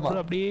ஆமா ப்ரோ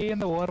அப்படியே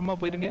அந்த ஓரமா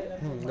போயிருங்க.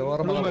 இந்த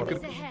ஓரமா Ahead.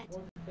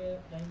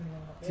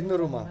 சின்ன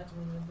ரூமா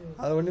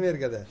அது ஒண்ணுமே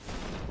இருக்காது.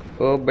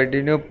 ஓ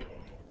பெட்டினோப்.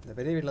 இந்த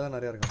பெரிய வீட்ல தான்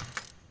நிறைய இருக்கும்.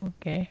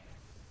 ஓகே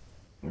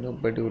இன்னும்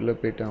பெட்டி உள்ள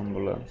போய்ட்டான்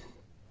போல.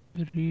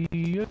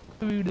 பெரிய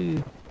வீடு.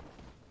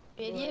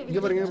 இங்க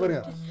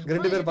பாருங்க.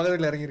 ரெண்டு பேர்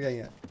பக்கத்துல இறங்கி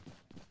இருக்காங்க.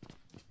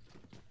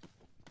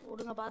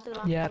 ஓடுங்க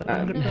பாத்துக்கலாம். யார்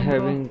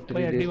having 3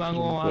 போய் அடி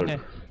வாங்குவோம் வாங்க.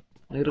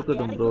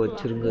 இருக்கட்டும் ப்ரோ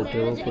வச்சிருங்க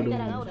தேவைப்படும்.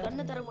 ஒரு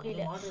கண்ணு தர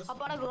முடியல.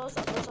 அப்பாடா க்ரோஸ்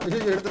ஐயோ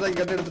எடுத்துட்டாங்க.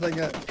 கண்ணு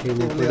எடுத்துட்டாங்க.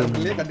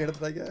 கண்ணு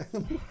எடுத்துட்டாங்க.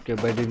 ஓகே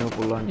பெட்டினோப்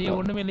போலாம். நீ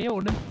ஒண்ணுமே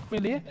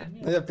இல்லையே.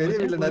 ஐயா பெரிய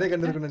வீட்ல நிறைய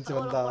கண்ணு இருக்குன்னு நினைச்சு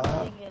வந்தா.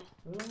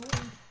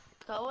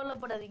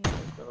 கவலைப்படாதீங்க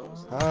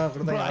க்ரோஸ். ப்ரோ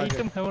கொடுத்தாங்க.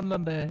 ஐட்டம் ஹெவன்ல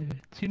அந்த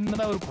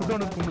சின்னதா ஒரு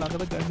குடோன் இருக்கும்ல அங்க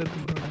தான் கண்டு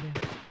இருக்கும் ப்ரோ.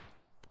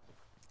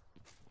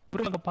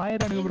 ப்ரோ அங்க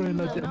பாயறானுங்க ப்ரோ.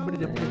 எல்லாம்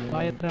திரும்பி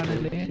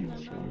பாயறானுங்களே.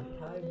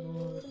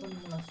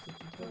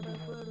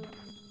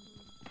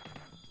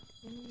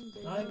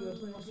 நாளைக்கு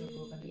வெப்பன் மாஸ்டர்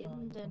ப்ரோ கண்டிப்பா.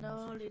 இந்த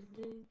நாள்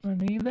இது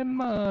மனிதன்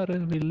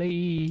மாறவில்லை.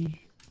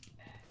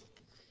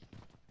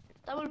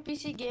 Tamil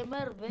PC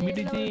gamer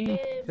மிடிஜி.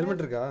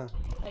 ஹெல்மெட் இருக்கா?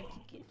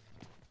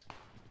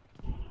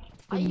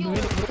 ஐயோ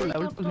ப்ரோ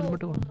லெவல் 2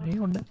 ஹெல்மெட்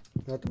ஒண்ணே.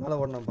 நேத்து மேல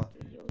ஓடுனாம்பா.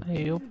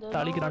 ஐயோ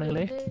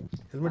தாளிக்கறானுங்களே.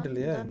 ஹெல்மெட்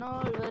இல்லையே. இந்த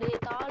நாள் வரை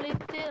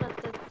தாளித்து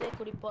ரத்தத்தை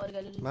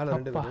குடிப்பார்கள். மேல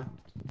ரெண்டு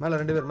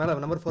பேர். மேல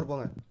நம்பர் 4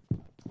 போங்க.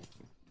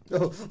 ஓ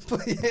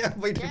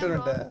போயிட்டு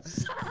வந்துட்ட.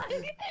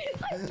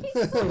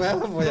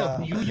 மேல போயா.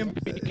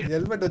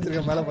 ஹெல்மெட்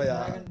வச்சிருக்க மேல போயா.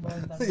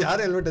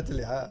 யாரும் ஹெல்மெட்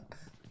வச்சலையா?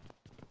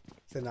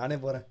 சரி நானே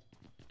போறேன்.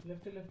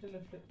 லெஃப்ட்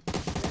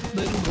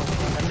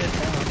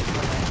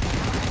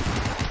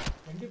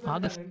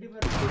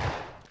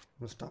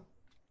முஸ்டா.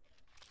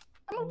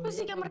 தமிழ்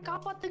பிசி கேமர்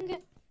காப்பாத்துங்க.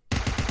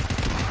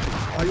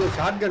 ஐயோ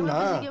ஷாட்கன்னா.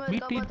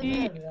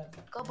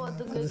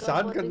 காப்பாத்துங்க.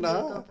 ஷாட்கன்னா.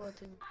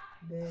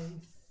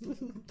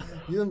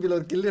 யூஎம்பில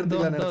ஒரு கில்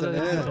எடுத்துக்கலாம்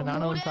நினைச்சேன்.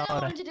 நானும் ஒரு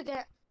சாவறேன்.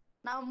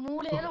 நான்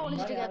மூளையில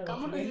ஒளிஞ்சிட்டேன்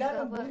கமெண்ட்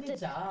எல்லாரும்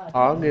புரிஞ்சிச்சா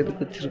ஆக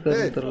எதுக்கு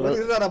வச்சிருக்காருன்னு தெரியல.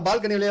 இருடா நான்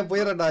பால்கனி வழியா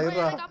போயிடுறேன்டா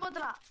இருடா.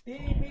 காப்பாத்தலாம்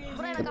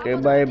ஓகே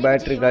பாய்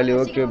பேட்டரி காலி.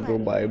 Okay bro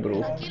bye bro.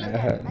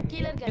 நான்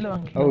கீழ இருக்கேன்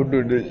How to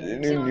do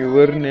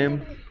your name?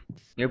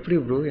 எப்படி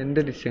ப்ரோ எந்த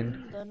டிசைன்?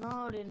 இந்த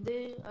நாள் இருந்து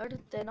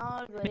அடுத்த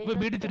நாள் வரை இப்போ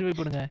வீடு திரும்பி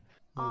போடுங்க.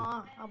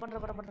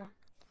 பண்றேன்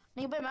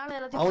நீங்க போய் மேல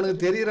எல்லாத்தையும்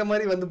அவனுக்கு தெரியற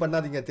மாதிரி வந்து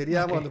பண்ணாதீங்க,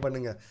 தெரியாம வந்து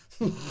பண்ணுங்க.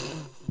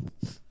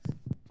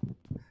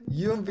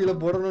 யூஎம்பில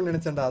போடணும்னு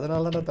நினைச்சேன்டா,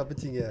 அதனால தான்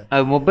தப்பிச்சீங்க.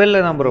 அது மொபைல்ல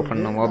தான் ப்ரோ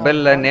பண்ணோம்.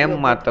 மொபைல்ல நேம்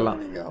மாத்தலாம்,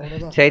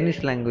 சைனீஸ்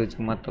லாங்குவேஜ்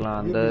மாத்தலாம்.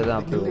 அந்த இதுதான்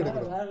அப்படி வேற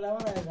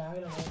லெவல்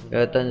ஆயிடுச்சு.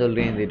 ஏத்தான்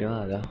சொல்றீங்க தெரியும்.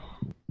 அதான்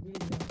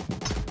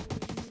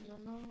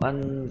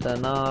அந்த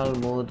நாள்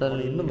முதல்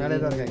இன்னும் மேலே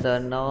தான் இந்த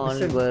இருக்காங்க.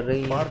 நாள் வரை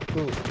பார்ட்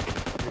 2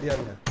 ரெடியா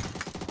இருங்க.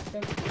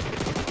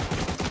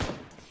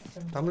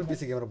 தமிழ்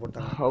பிசி கேமரா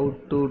போட்டாங்க. how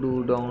to do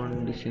down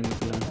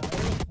disable.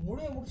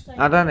 முடிச்சிட்டாங்க.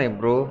 அதானே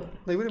ப்ரோ,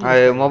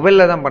 அது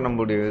மொபைல்ல தான் பண்ண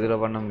முடியும், இதுல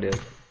பண்ண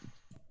முடியாது.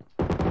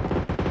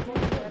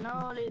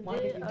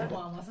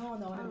 மசமா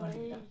வந்து அவனே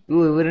மாட்டிட்டான்.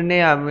 இவருனே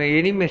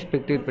எனிமே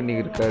ஸ்பெக்டேட் பண்ணி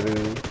இருக்காரு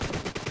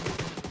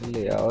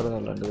இல்லையா? அவரும்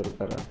விளாண்டு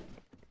இருக்காரா?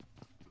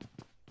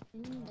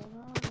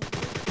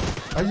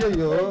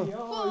 ஐயோ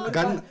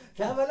கன்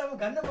கேவலம்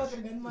கண்ண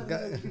பாத்து கன்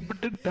மாதிரி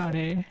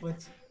விட்டுட்டானே.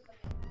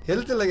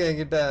 ஹெல்த் இல்லங்க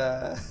என்கிட்ட.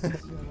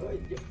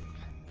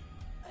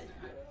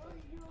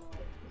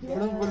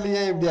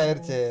 இவனுக்குள்ளேயே இப்படி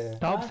ஆயிருச்சு.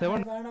 டாப்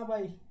 7 வேணா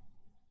பாய்.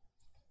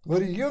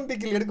 ஒரு யூஎம்பி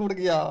கில் எடுக்க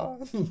முடியா?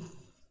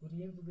 ஒரு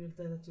ஏம்பி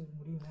எடுத்தா ஏதாச்சும்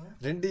முடியுமா?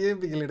 2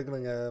 யூஎம்பி கில்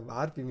எடுக்கணுங்க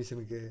ஆர்பி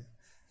மிஷனுக்கு.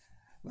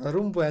 நான்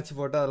ரூம் போயாச்சு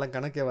போட்டா அதெல்லாம்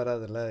கணக்கே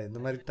வராதுல்ல, இந்த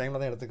மாதிரி டைம்ல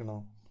தான்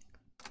எடுத்துக்கணும்.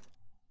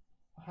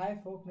 Hi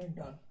ஃபோர்ட்னைட்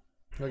Don.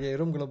 ஓகே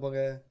ரூம்குள்ள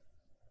போங்க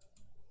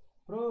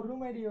ப்ரோ.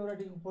 ரூம் ஐடி ஒரு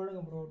வாட்டி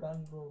போடுங்க ப்ரோ.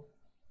 Don bro.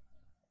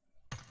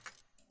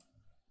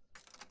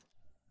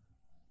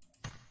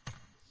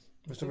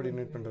 கஷ்டப்பட்டு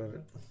இன்வைட் பண்றாரு.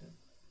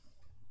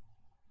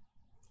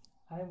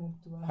 ஹாய்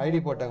முத்து. ஐடி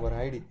போட்டாங்க ஒரு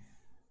ஐடி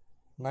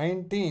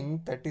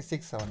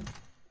 19367.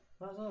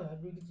 பாசோ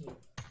ஹபிடிச்சி.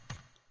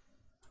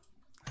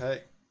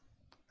 Hi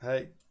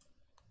hi.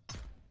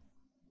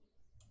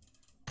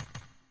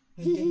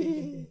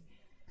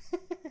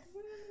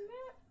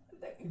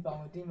 இப்போ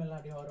அவங்க டீம் எல்லாம்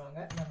அப்படியே வருவாங்க,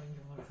 நம்ம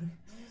இங்க போறோம்.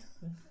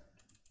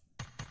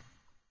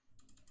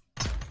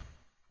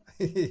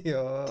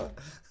 ஐயோ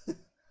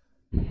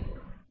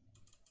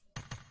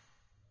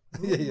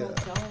ஐயோ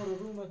ஒரு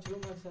ரூம் மேட்ச்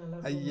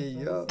எல்லாம்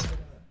ஐயோ.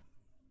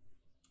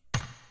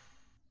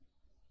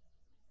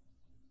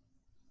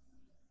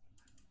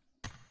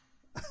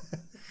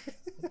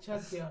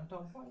 HRK on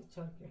top.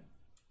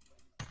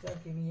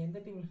 HRK நீ எந்த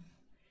டீம்?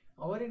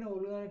 அவரே என்ன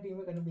ஒழுங்கான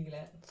டீமே கண்டுபிடிக்கல.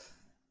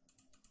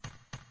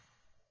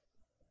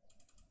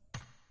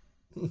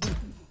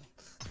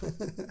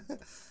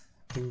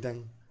 டிங்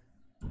டங்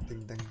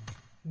டிங் டங்.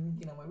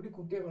 இன்னைக்கு நம்ம எப்படி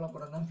குட்டியை கொல்ல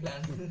போறோம் தான்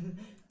பிளான்.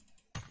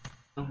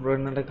 ப்ரோ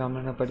என்னடா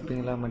கமெண்ட்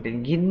படிப்பீங்களா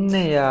மாட்டேங்க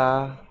என்னையா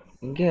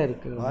இங்கே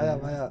இருக்கு. வாயா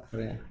வாயா.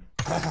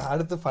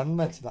 அடுத்து ஃபன்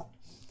மேட்ச் தான்.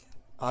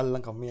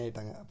 ஆள்லாம்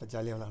கம்மியாயிட்டாங்க, அப்போ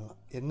ஜாலியாக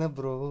விளாட்லாம். என்ன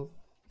ப்ரோ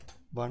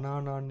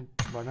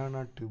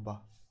பனானா டியூபா?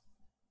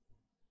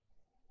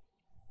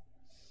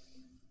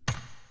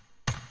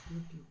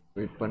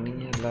 வெயிட்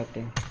பண்ணீங்க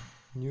எல்லாத்தையும்.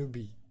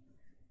 Newbie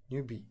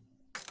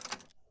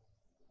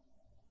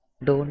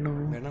don't know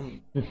venom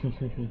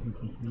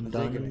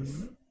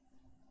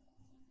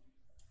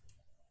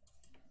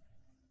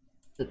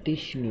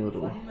Satish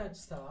neuro. Fun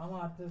match தான். ஆமா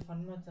அடுத்து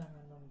ஃபன் மேட்ச்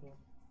ஆகணும் ப்ரோ.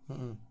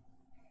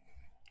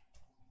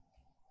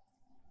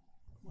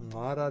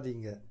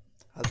 மாறாதீங்க,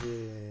 அது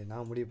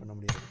நான் முடிவு பண்ண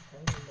முடியாது.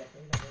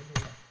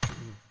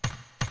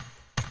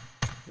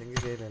 எங்க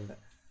கையில் இல்லை.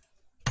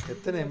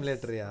 எத்தனை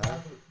எமுலேட்டரியா?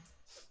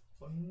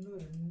 1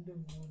 2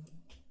 3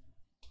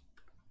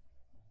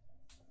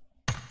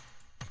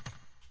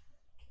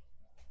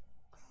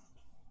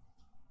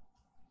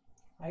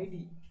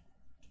 ஐடி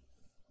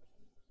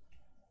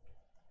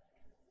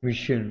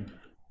விஷன்.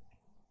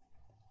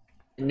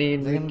 நீ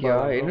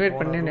இன்வைட்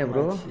பண்ணேனே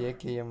ப்ரோ.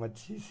 ஏகேஎம்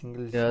வச்சு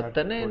சிங்கிள்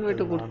எத்தனை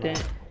இன்வைட்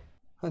கொடுத்தேன்?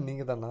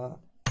 நீங்கள் தானா?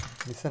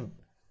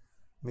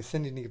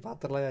 மிஷன் இன்னைக்கு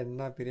பார்த்துடலாம்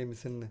என்ன பெரிய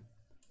மிஷன்னு.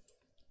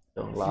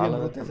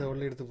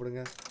 உள்ள எடுத்து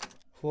போடுங்க.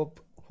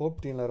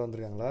 ஹோப் டீம்ல யாரும்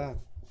வந்திருக்காங்களா?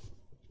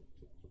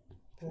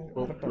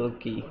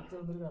 லோக்கி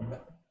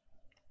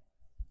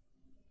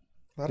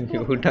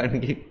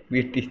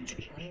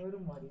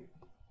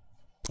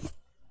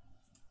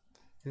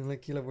இவங்க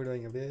கீழே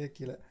போயிடுவாங்க, அப்படியே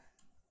கீழே.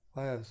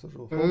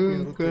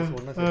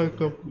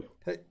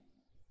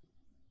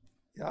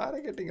 யாரை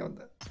கேட்டீங்க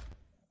வந்த?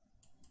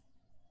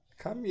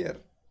 கம்மியர்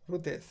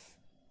ரூதேஷ்.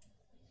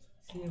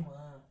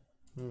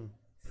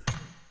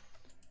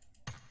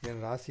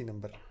 என் ராசி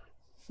நம்பர்.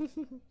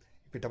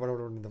 இப்போ டப்பா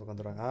இந்த பக்கம்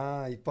வந்துடுவாங்க.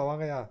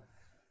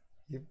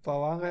 இப்போ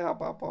வாங்கயா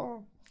பாப்போம்.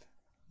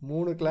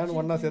 3 கிளான்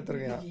ஒன்றா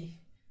சேர்த்துருக்கேன்.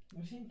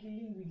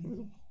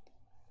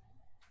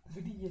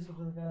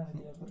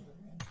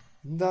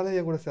 இந்த ஆளே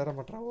என் கூட சேர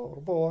மாட்டான்,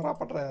 ரொம்ப ஓவரா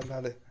பண்றேன் அந்த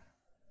ஆளு.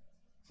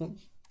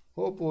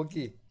 Hope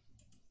okay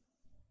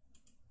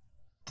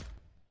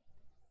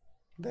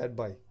bad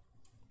boy.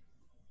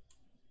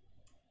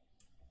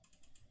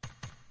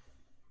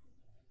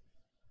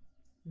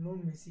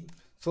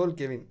 Soul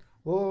Kevin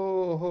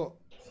ஓஹோ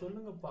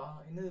சொல்லுங்கப்பா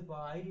என்னதுப்பா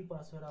ஐடி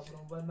பாஸ்வேர்ட்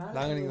அப்புறம் மேல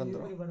நாங்க நீங்க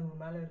வந்துறோம் பாருங்க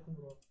மேல இருக்கும்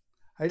ப்ரோ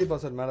ஐடி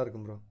பாஸ்வேர்ட் மேல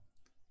இருக்கும் ப்ரோ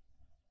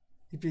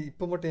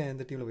இப்போ மட்டும்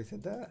எந்த டீம்ல போய்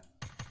சேர்ந்தா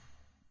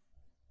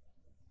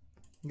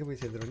இங்க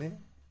போய் சேர்ந்துறனே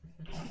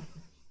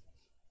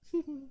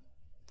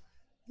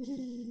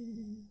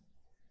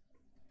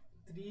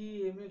 3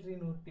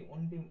 எமிலிட்டரி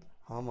ஒன் டீம்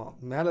ஆமா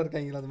மேல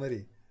இருக்காங்களா அந்த மாதிரி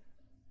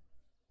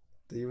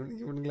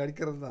இவனுங்களை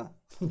அடிக்கிறது தான்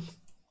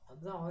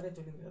அதுதான் அவரே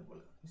சொல்லிருக்காரு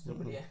போல மிஸ்டர்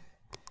படியா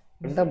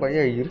என்ன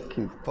பையா இருக்கு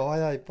இப்போ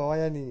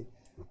வாயா நீ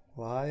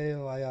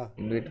வாயா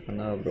இன்வைட்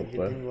பண்ணா ப்ரோ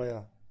வாயா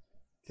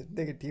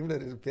எந்த டீம்ல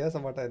பேச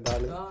மாட்டான் இந்த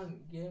ஆளு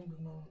கேம்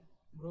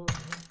ப்ரோ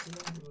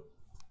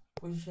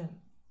பொசிஷன்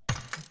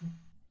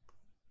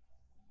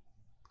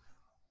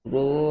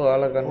ப்ரோ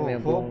ஆள கண்மே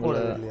போல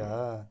இல்லையா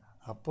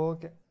அப்போ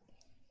ஓகே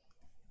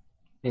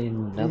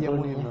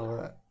என்ன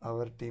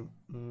அவர் டீம்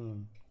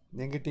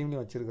எங்க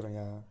டீம்லயும்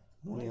வச்சிருக்கோம்யா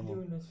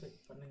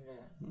பண்ணுங்க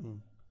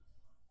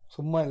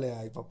சும்மா இல்லையா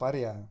இப்ப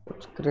பாரியா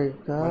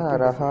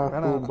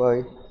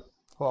பாய்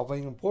ஓ அப்ப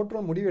நீங்க போட்டுற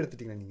முடிவு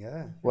எடுத்துட்டீங்களா நீங்க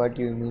what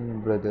you mean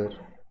brother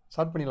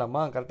start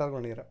பண்ணிடலாமா கரெக்டா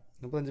இருக்கும் நினைக்கிறேன்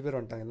 35 பேர்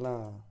வந்துட்டாங்க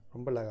எல்லாம்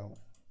ரொம்ப லேக்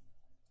ஆகும்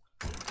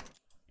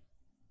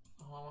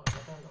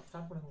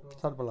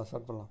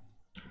ஸ்டார்ட் பண்ணலாம்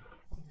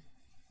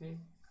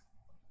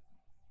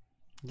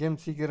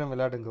கேம் சீக்கிரம்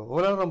விளையாடுங்க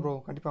விளையாடுறோம் ப்ரோ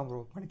கண்டிப்பாக ப்ரோ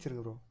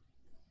பண்ணிச்சிருக்கு ப்ரோ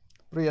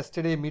ப்ரோ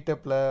எஸ்டர்டே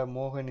மீட்டப்பில்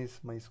மோகன் is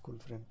my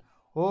school friend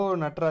O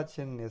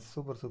Natarajan yes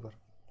super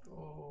O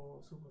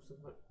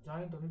super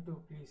join 22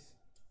 please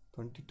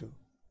 22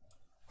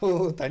 ஓ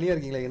தனியாக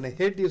இருக்கீங்களா என்ன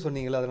ஹேட்டிவ்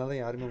சொன்னீங்களா அதனால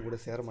தான் யாருமே கூட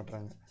சேர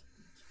மாட்டாங்க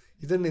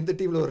இதன்னு இந்த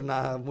டீமில் ஒரு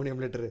 3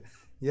 எம்லேட்டரு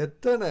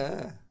எத்தனை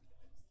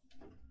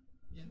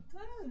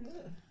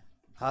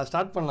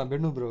ஸ்டார்ட் பண்ணலாம்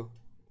பென்னு ப்ரோ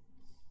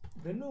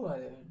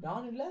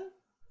டான் இல்லை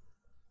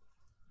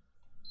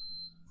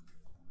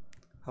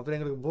அப்புறம்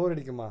எங்களுக்கு போர்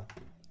அடிக்குமா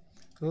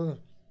ஓ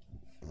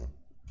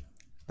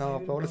நான்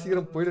அப்போ அவ்வளோ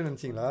சீக்கிரம் போயிட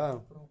நினச்சிங்களா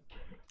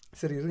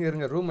சரி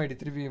இருங்க ரூம் ஐடி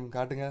திருப்பி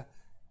காட்டுங்க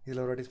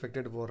இதில் ஒரு வாட்டி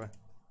ஸ்பெக்டேட் போடுறேன்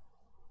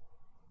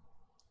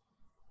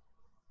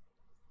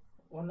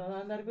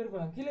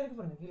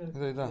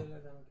இதுதான்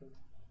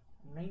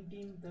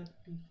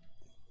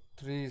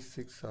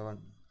 367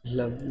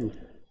 love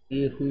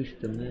you who is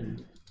the man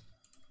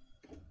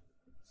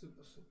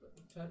super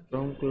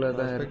ரூம்குள்ள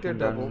தான்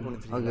ஸ்பெக்டேட் டாப் ஓபன்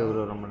பண்ணிட்டீங்க ஓகே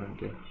ப்ரோ ரொம்ப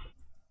நன்றி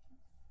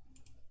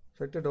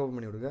ஸ்பெக்டேட் ஓபன்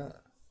பண்ணி விடுங்க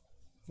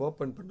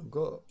ஓபன் பண்ணுங்க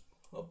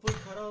ஓபன்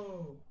கரோ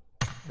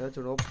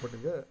ஏதாச்சும் ஓபன்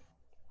பண்ணுங்க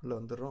உள்ள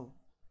வந்துடுறோம்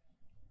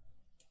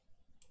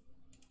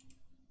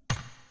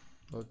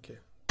ஓகே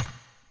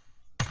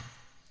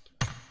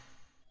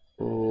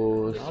ஓ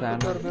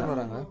சாண்டர் பேர்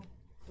வராங்க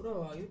ப்ரோ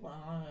இது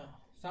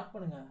ஸ்டார்ட்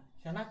பண்ணுங்க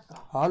ஷனாக்கா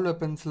ஆல்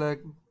வெப்பன்ஸ்ல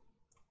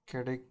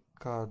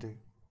கிடைக்காது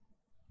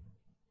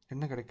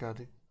என்ன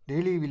கிடைக்காது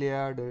டெய்லி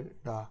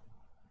விளையாடுடா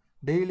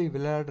டெய்லி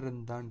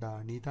விளையாடுறதான்டா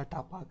நீ தான்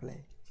டாப் ஆகலை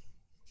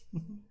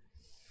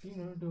டீம்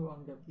 22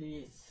 வாங்க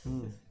ப்ளீஸ்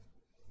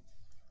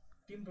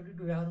டீம்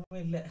 22 யாருமே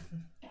இல்லை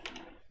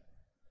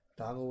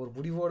நாங்க ஒரு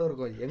முடிவோட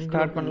இருக்கோம் எங்க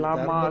ஸ்டார்ட்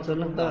பண்ணலாமா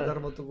சொல்லுங்க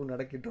தர்மத்துக்கு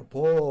நடக்கிற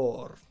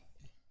போர்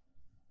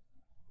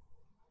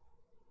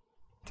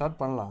ஸ்டார்ட்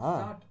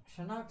பண்ணலாம்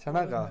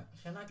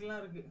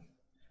ஷனாக்லாம் இருக்கு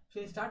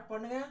சரி ஸ்டார்ட்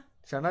பண்ணுங்க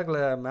ஷனாக்ல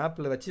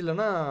மேப்ல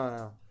வச்சில்லனா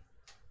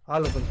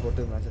ஆல் வெப்பன்ஸ்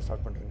போட்டு மேட்ச்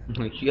ஸ்டார்ட் பண்றேங்க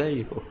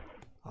ஐயோ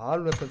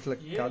ஆல் வெப்பன்ஸ்ல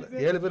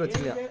 7 பேர்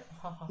வச்சிருக்கீங்க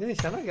ஏன்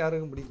ஷனாக்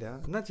யாருக்கும் பிடிக்கல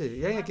என்னாச்சு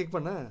ஏன் கிக்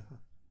பண்ண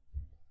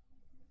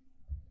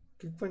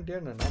கிக்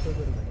பண்ணிட்டே நான் 40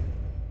 பேர் இருந்தாங்க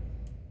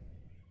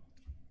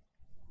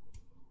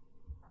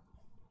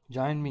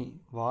ஜாயின் மீ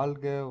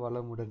வாழ்க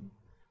வளமுடன்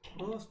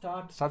bro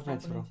start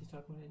bro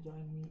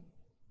join me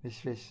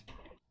Vishwash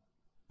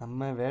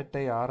நம்ம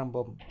வேட்டை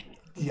ஆரம்பம்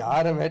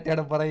யாரை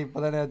வேட்டையாட போறா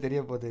இப்பதானே தெரிய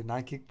போகுது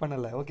நான் கிக்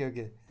பண்ணல okay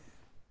okay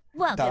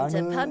Welcome to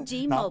PUBG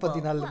Mobile.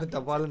 44 இருந்து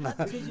டபால்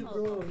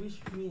bro wish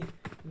me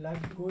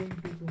luck going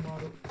to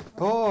tomorrow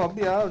ஓ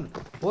அப்படியே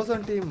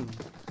ஓசன் டீம்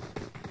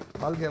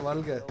வாழ்க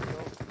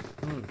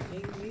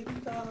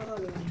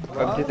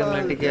PUBG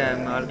தமிழ்நாட்டுக்கு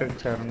ஆல்ரெடி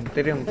சார்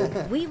தெரியும்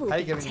We will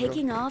be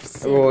taking off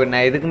O soon.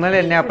 நான் இதுக்கு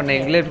மேல என்ன பண்ண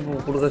இங்கிலீஷ்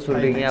கொடுக்க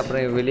சொல்றீங்க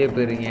அப்புறம் வெளியே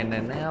போறீங்க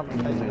என்னன்னா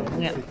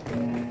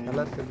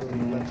நல்லா இருக்கு bro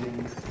நல்லா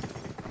இருக்கு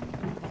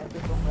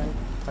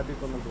happy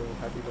Pongal bro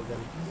happy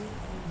Pongal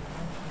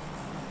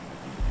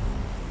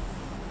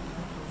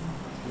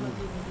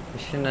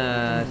மிஷனை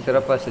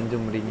சிறப்பாக செஞ்சு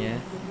முடிங்க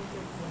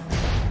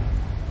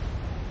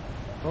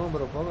போங்க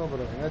ப்ரோ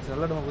எங்கேயாச்சும்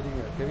நல்ல இடமா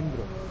குதிங்க கெவின்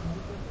ப்ரோ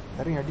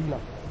இறங்கி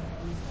அடிக்கலாம்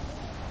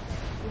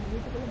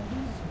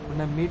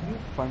உன்னை மீட்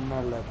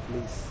பண்ணல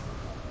ப்ளீஸ்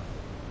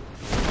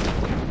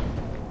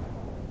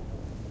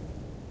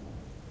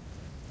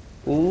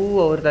ஓ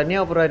அவர்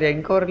தனியாக போகிறாரு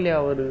எங்கே வரலையா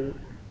அவர்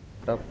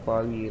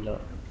தப்பாகல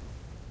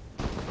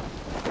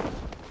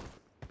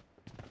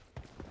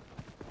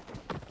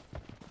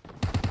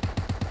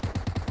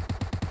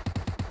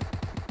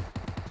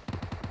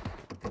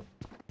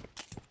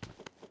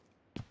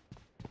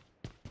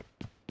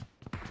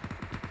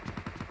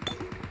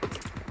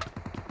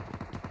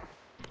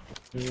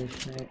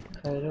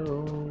करो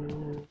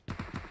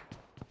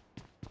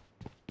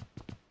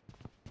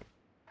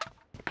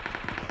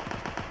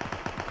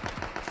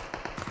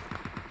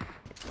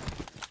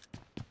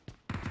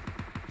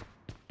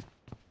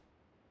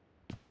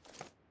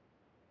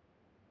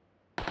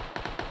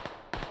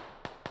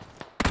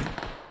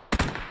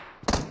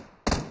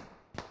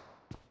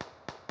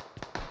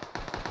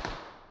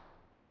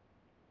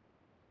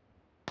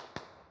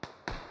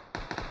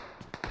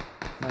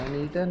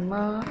மனிதன்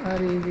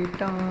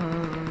மாறிவிட்டான்.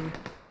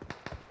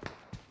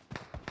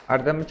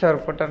 அடுத்த மிச்சம்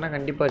ஒர்க் போட்டானா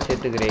கண்டிப்பா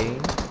சேர்த்துக்கிறேன்.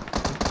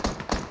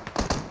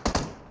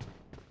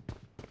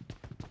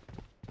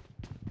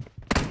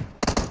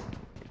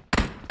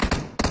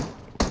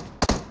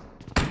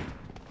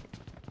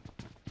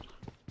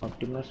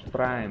 Optimus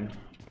prime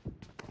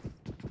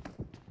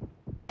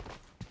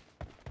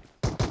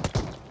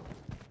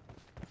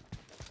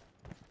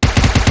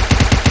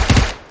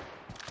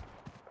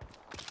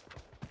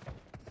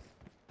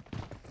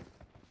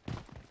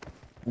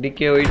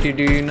DKYT,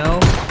 do you know?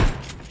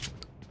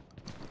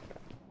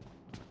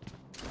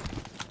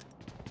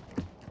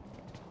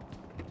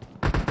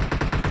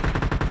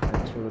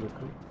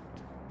 அச்சோருக்கு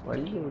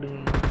வழி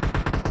விடுங்க.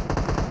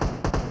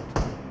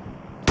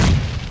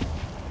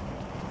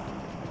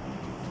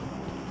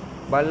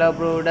 பல்லா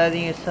ப்ரோ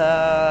விடாதீங்க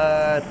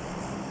சார்.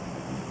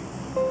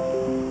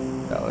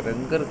 அவர்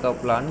எங்க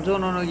இருக்காப்ல?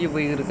 அஞ்சோனை நோக்கி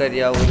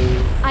போயிருக்காரியா அவரு?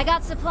 I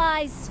got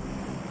supplies.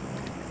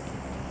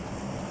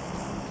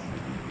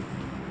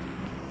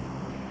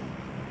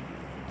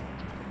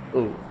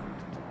 O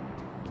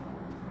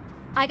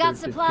I got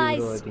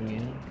supplies.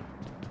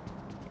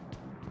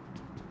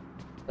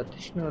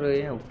 சதீஷ்னு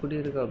ஏன் அப்படி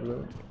இருக்காப்ல?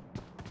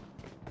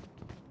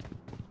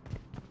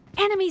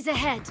 Enemies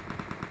ahead.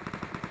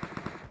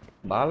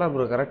 பாலா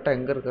ப்ரோ கரெக்டா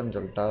எங்க இருக்கான்னு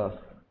சொல்லிட்டா?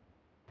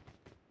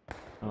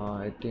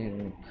 I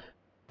think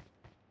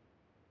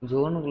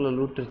ஜோனுக்குள்ள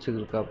loot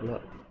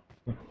அடிச்சிருக்காப்ல.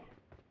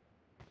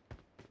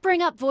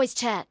 Bring up voice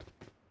chat.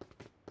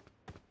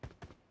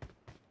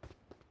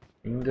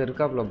 இங்க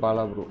இருக்காப்ல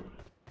பாலா ப்ரோ.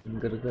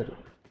 இங்க இருக்காரு.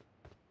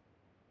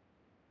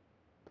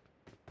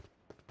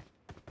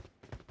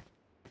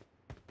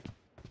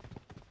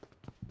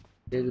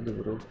 கேக்குது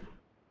ப்ரோ.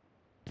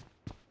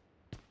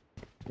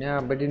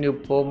 ஏன் பட் நீ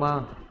போமா?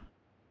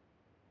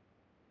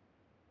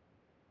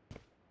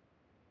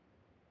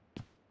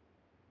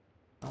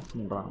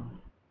 பண்றான்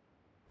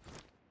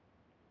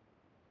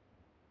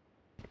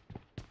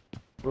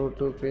ப்ரோ.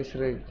 டூ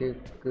பேசுற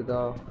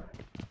கேக்குதா?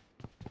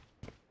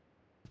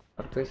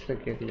 பேசுற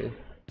கேட்கல.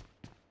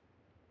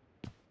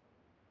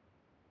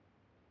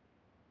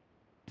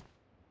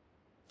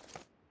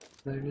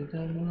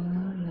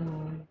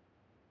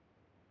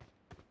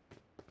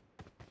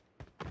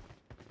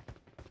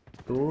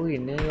 ஓ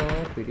என்னையா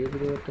பெரிய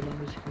பெரிய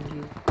வர்த்தனை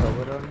செஞ்சு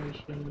தவறான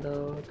விஷயம்டா,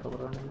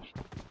 தவறான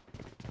விஷயம்.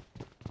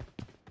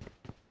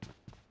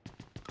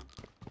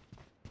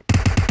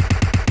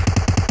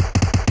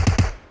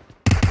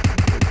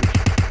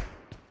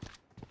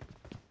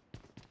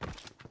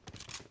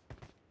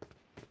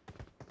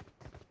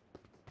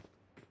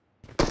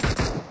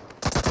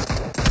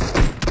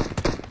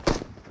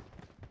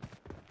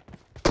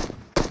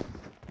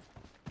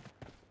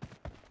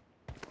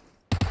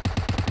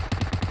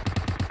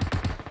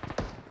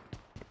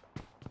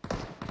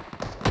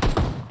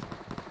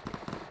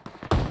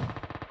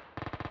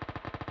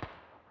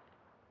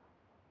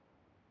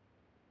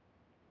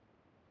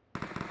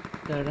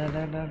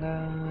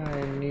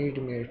 I need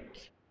mates.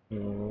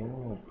 No.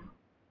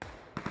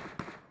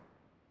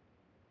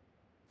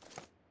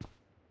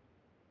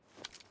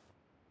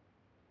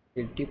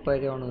 எட்டி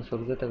பாரு அவனுக்கு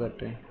சொர்க்கத்தை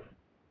காட்டுறேன்.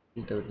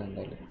 வீட்டை விட்டு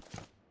வந்தாலும்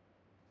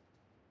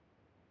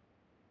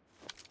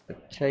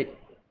சை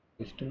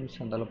டிஸ்டன்ஸ்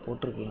அந்தால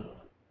போட்டிருக்கலாம்.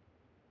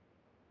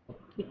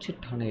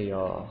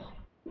 தப்பிச்சிட்டானேயா.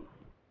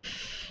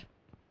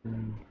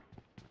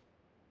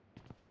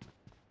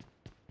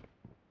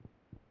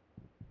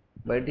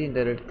 பட் இந்த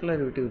ரெட்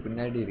கலர் வீட்டுக்கு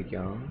பின்னாடி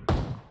இருக்கான்.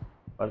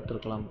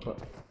 பார்த்துருக்கலாம். இப்போ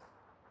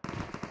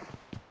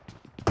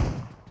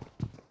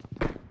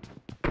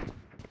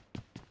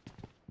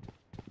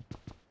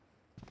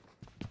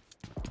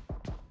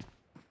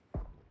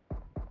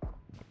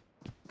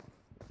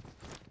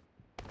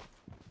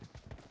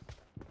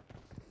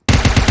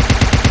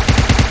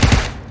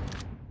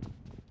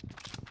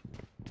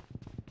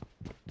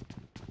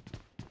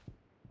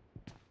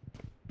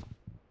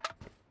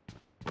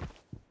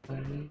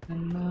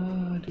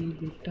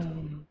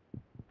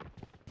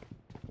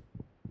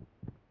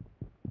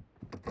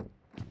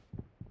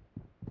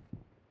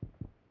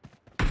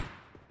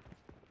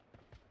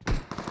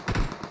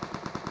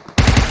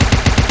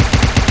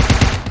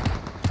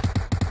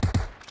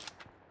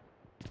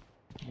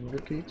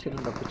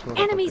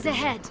Enemies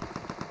ahead.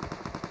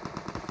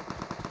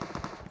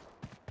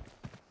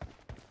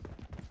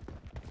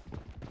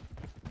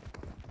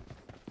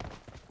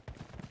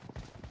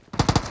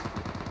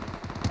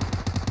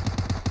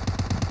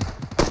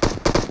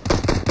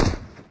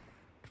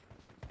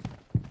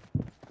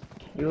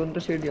 You on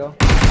the side, yeah.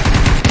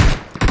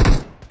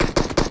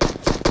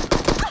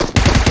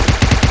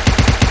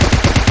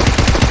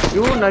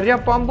 யோ நிறைய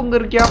பாம்புங்க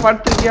இருக்கியா?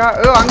 படுத்துருக்கியா?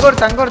 அங்க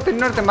ஒருத்த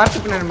இன்னொருத்த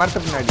மரத்து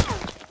பின்னாடி.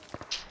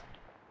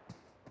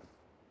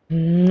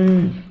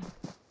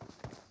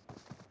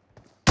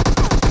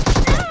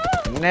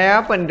 என்னையா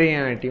பண்றீங்க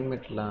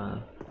டீம்மேட்லாம்?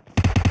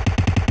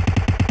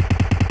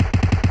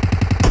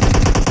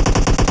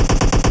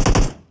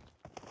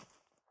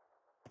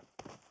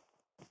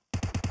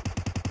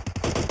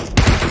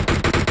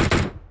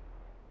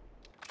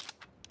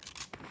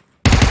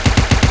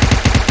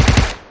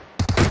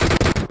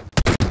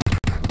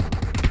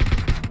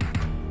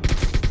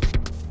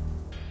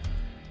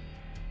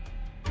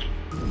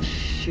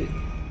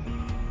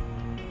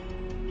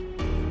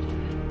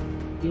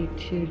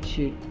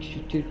 Shit.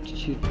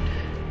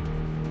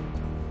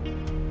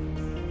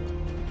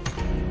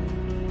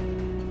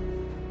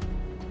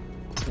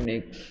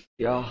 Snakes.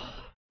 Yeah.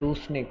 2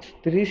 snakes.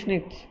 3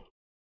 snakes.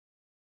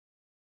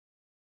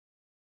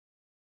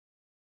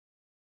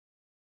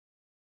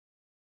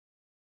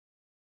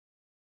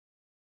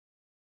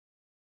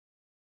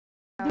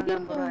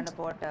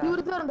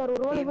 இவரு தான் இருந்தாரு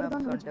ஒரு ரோல் இவர்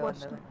தான் நினைச்சு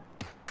போச்சு.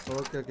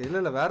 ஓகே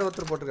இல்ல வேற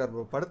ஒருத்தர் போட்டுருக்காரு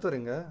ப்ரோ. படுத்து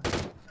வரீங்க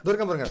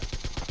தூரம் பாருங்க.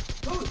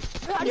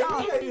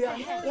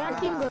 ஏன்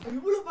டீம்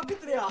இவ்வளவு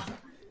பக்கத்துலயா?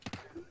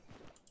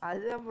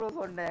 அதுதான் ப்ரோ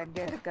சொன்னேன் எங்க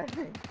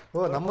இருக்காரு. ஓ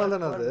நம்ம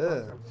தானே அது.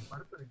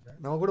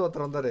 நம்ம கூட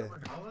ஒருத்தர் வந்தாரு.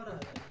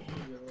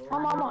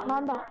 ஆமா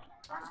நான் தான்.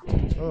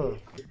 ஓ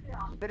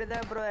பிரதா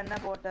ப்ரோ என்ன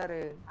போட்டாரு?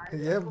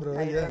 ஏன் ப்ரோ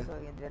ஏன்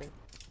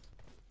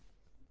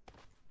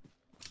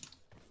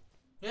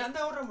அந்த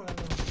ஓடுறோம்.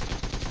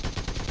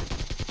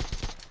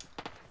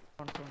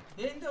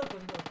 இந்த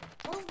ஓடுங்க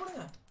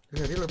போடுங்க.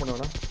 ரீலோட் பண்ண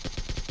வேணாம்.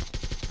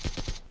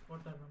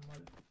 போட்டா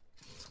நம்மால்.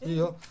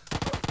 ஐயோ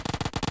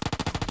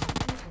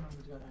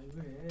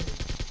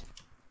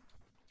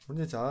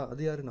முடிஞ்சிச்சா?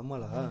 அது யாரு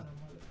நம்மளா?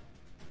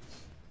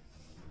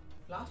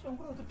 லாஸ்ட் டைம்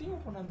கூட ஒரு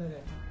டீம் பண்ணாந்தாரு.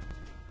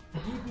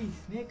 ஜிபி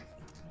ஸ்னேக்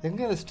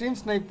எங்க ஸ்ட்ரீம்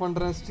ஸ்னைப்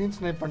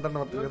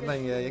பண்றேன்னு ஒருத்தர்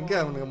இருந்தாங்க. எங்க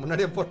அவனுக்கு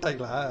முன்னாடியே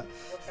போட்டாங்களா?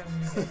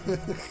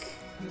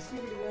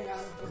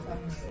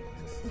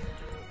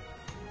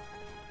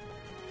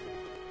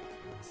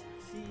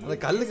 அந்த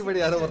கல்லுக்கு படி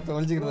யாரோ ஒருத்தன்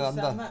ஒழிச்சுக்கிறது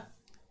அந்த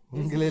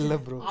உங்களே இல்ல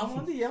ப்ரோ. அவன்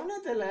வந்து எவனே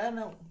தெரியல.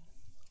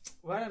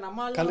 வேற நம்ம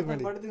ஆளு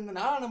படுத்துருந்து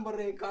 4 நம்பர்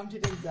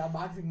காமிச்சிட்டு இருந்துச்சா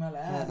பாக்ஸிங் மேல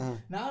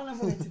 4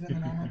 நம்பர்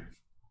வச்சிருந்தேன் நானு.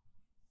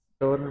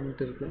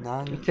 டோர்னமெண்ட் இருக்கு.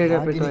 நான்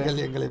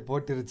எங்களை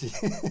போட்டுருச்சு.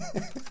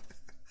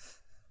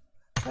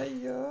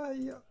 ஐயோ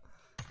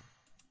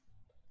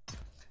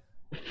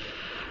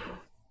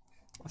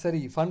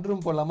சரி ஃபன்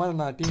ரூம் போடலாமா இல்லை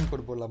நான் டீம்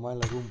கோட் போடலாமா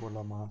இல்லை ரூம்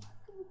போடலாமா?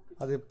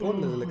 அது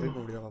போல் இதில் கிளிக்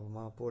பண்ண முடியாது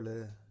பாப்போமா? போல்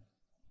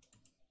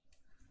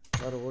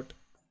வேறு vote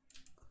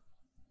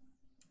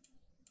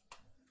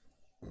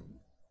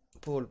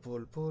pole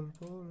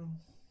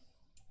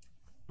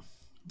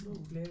Bro,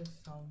 play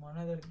some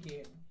another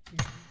game.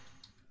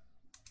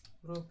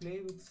 Bro, play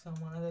with some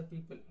other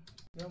people.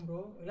 Yeah, bro.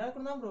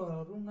 எல்லாருக்கும் தான் bro.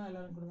 ரூம் நான்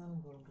எல்லாருக்கும் தான்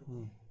bro.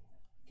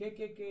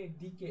 KKK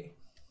DK.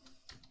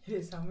 Hey,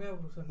 சமயா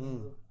bro சொன்னீங்க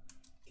bro.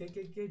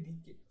 KKK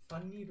DK.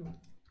 Funny room.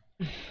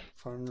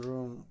 Fun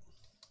room.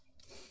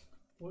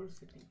 Whole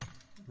city.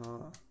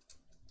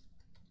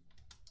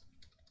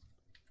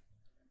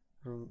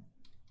 Room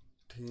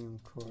team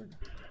code.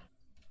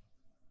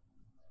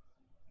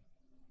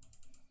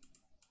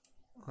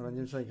 ஒரு 5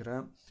 நிமிஷம்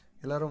வைக்கிறேன்.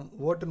 எல்லாரும்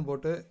ஓட்டுன்னு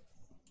போட்டு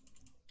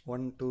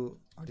 1 2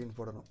 அப்படின்னு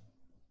போடணும்.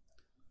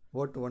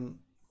 ஓட்டு 1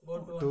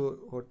 2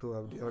 ஓட்டு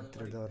அப்படி ஓட்டு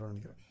தான் வரும்னு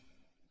நினைக்கிறேன்.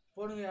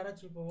 போடுங்க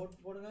யாராச்சும் இப்போ ஓட்டு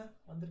போடுங்க.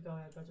 வந்திருக்கா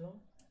யாராச்சும்?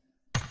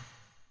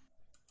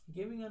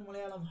 Gaming and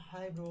Malayalam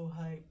hi bro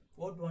hi.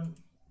 Vote 1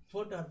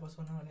 போட்டு ஆர்ப்பா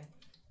சொன்னவனே.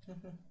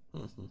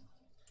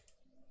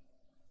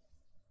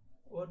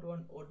 ஓட்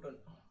 1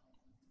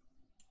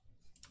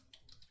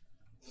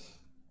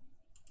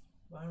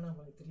 வானா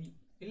பாய் 3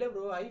 இல்ல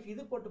ப்ரோ ஐஃப்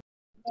இது போட்டு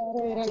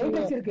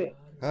இருக்கு.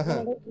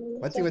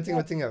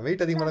 வச்சுங்க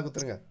வெயிட் அதிகமாக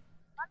குத்துருங்க.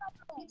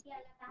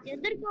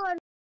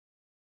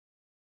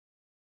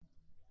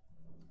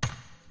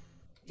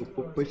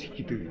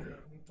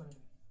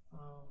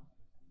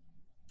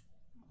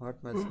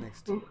 What match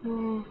next?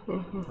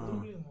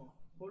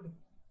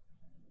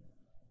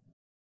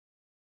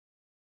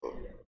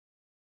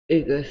 Hey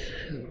guys,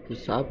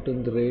 சாப்பிட்டு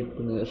வந்து ரைட்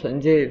பண்ணுங்க.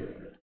 சஞ்சய்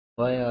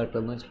வாயா ஆட்டோ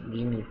மேட்ச்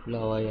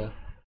ஃபுல்லாக வாயா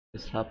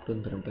சாப்பிட்டு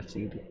வந்துடுறேன்.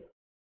 பசிக்குது.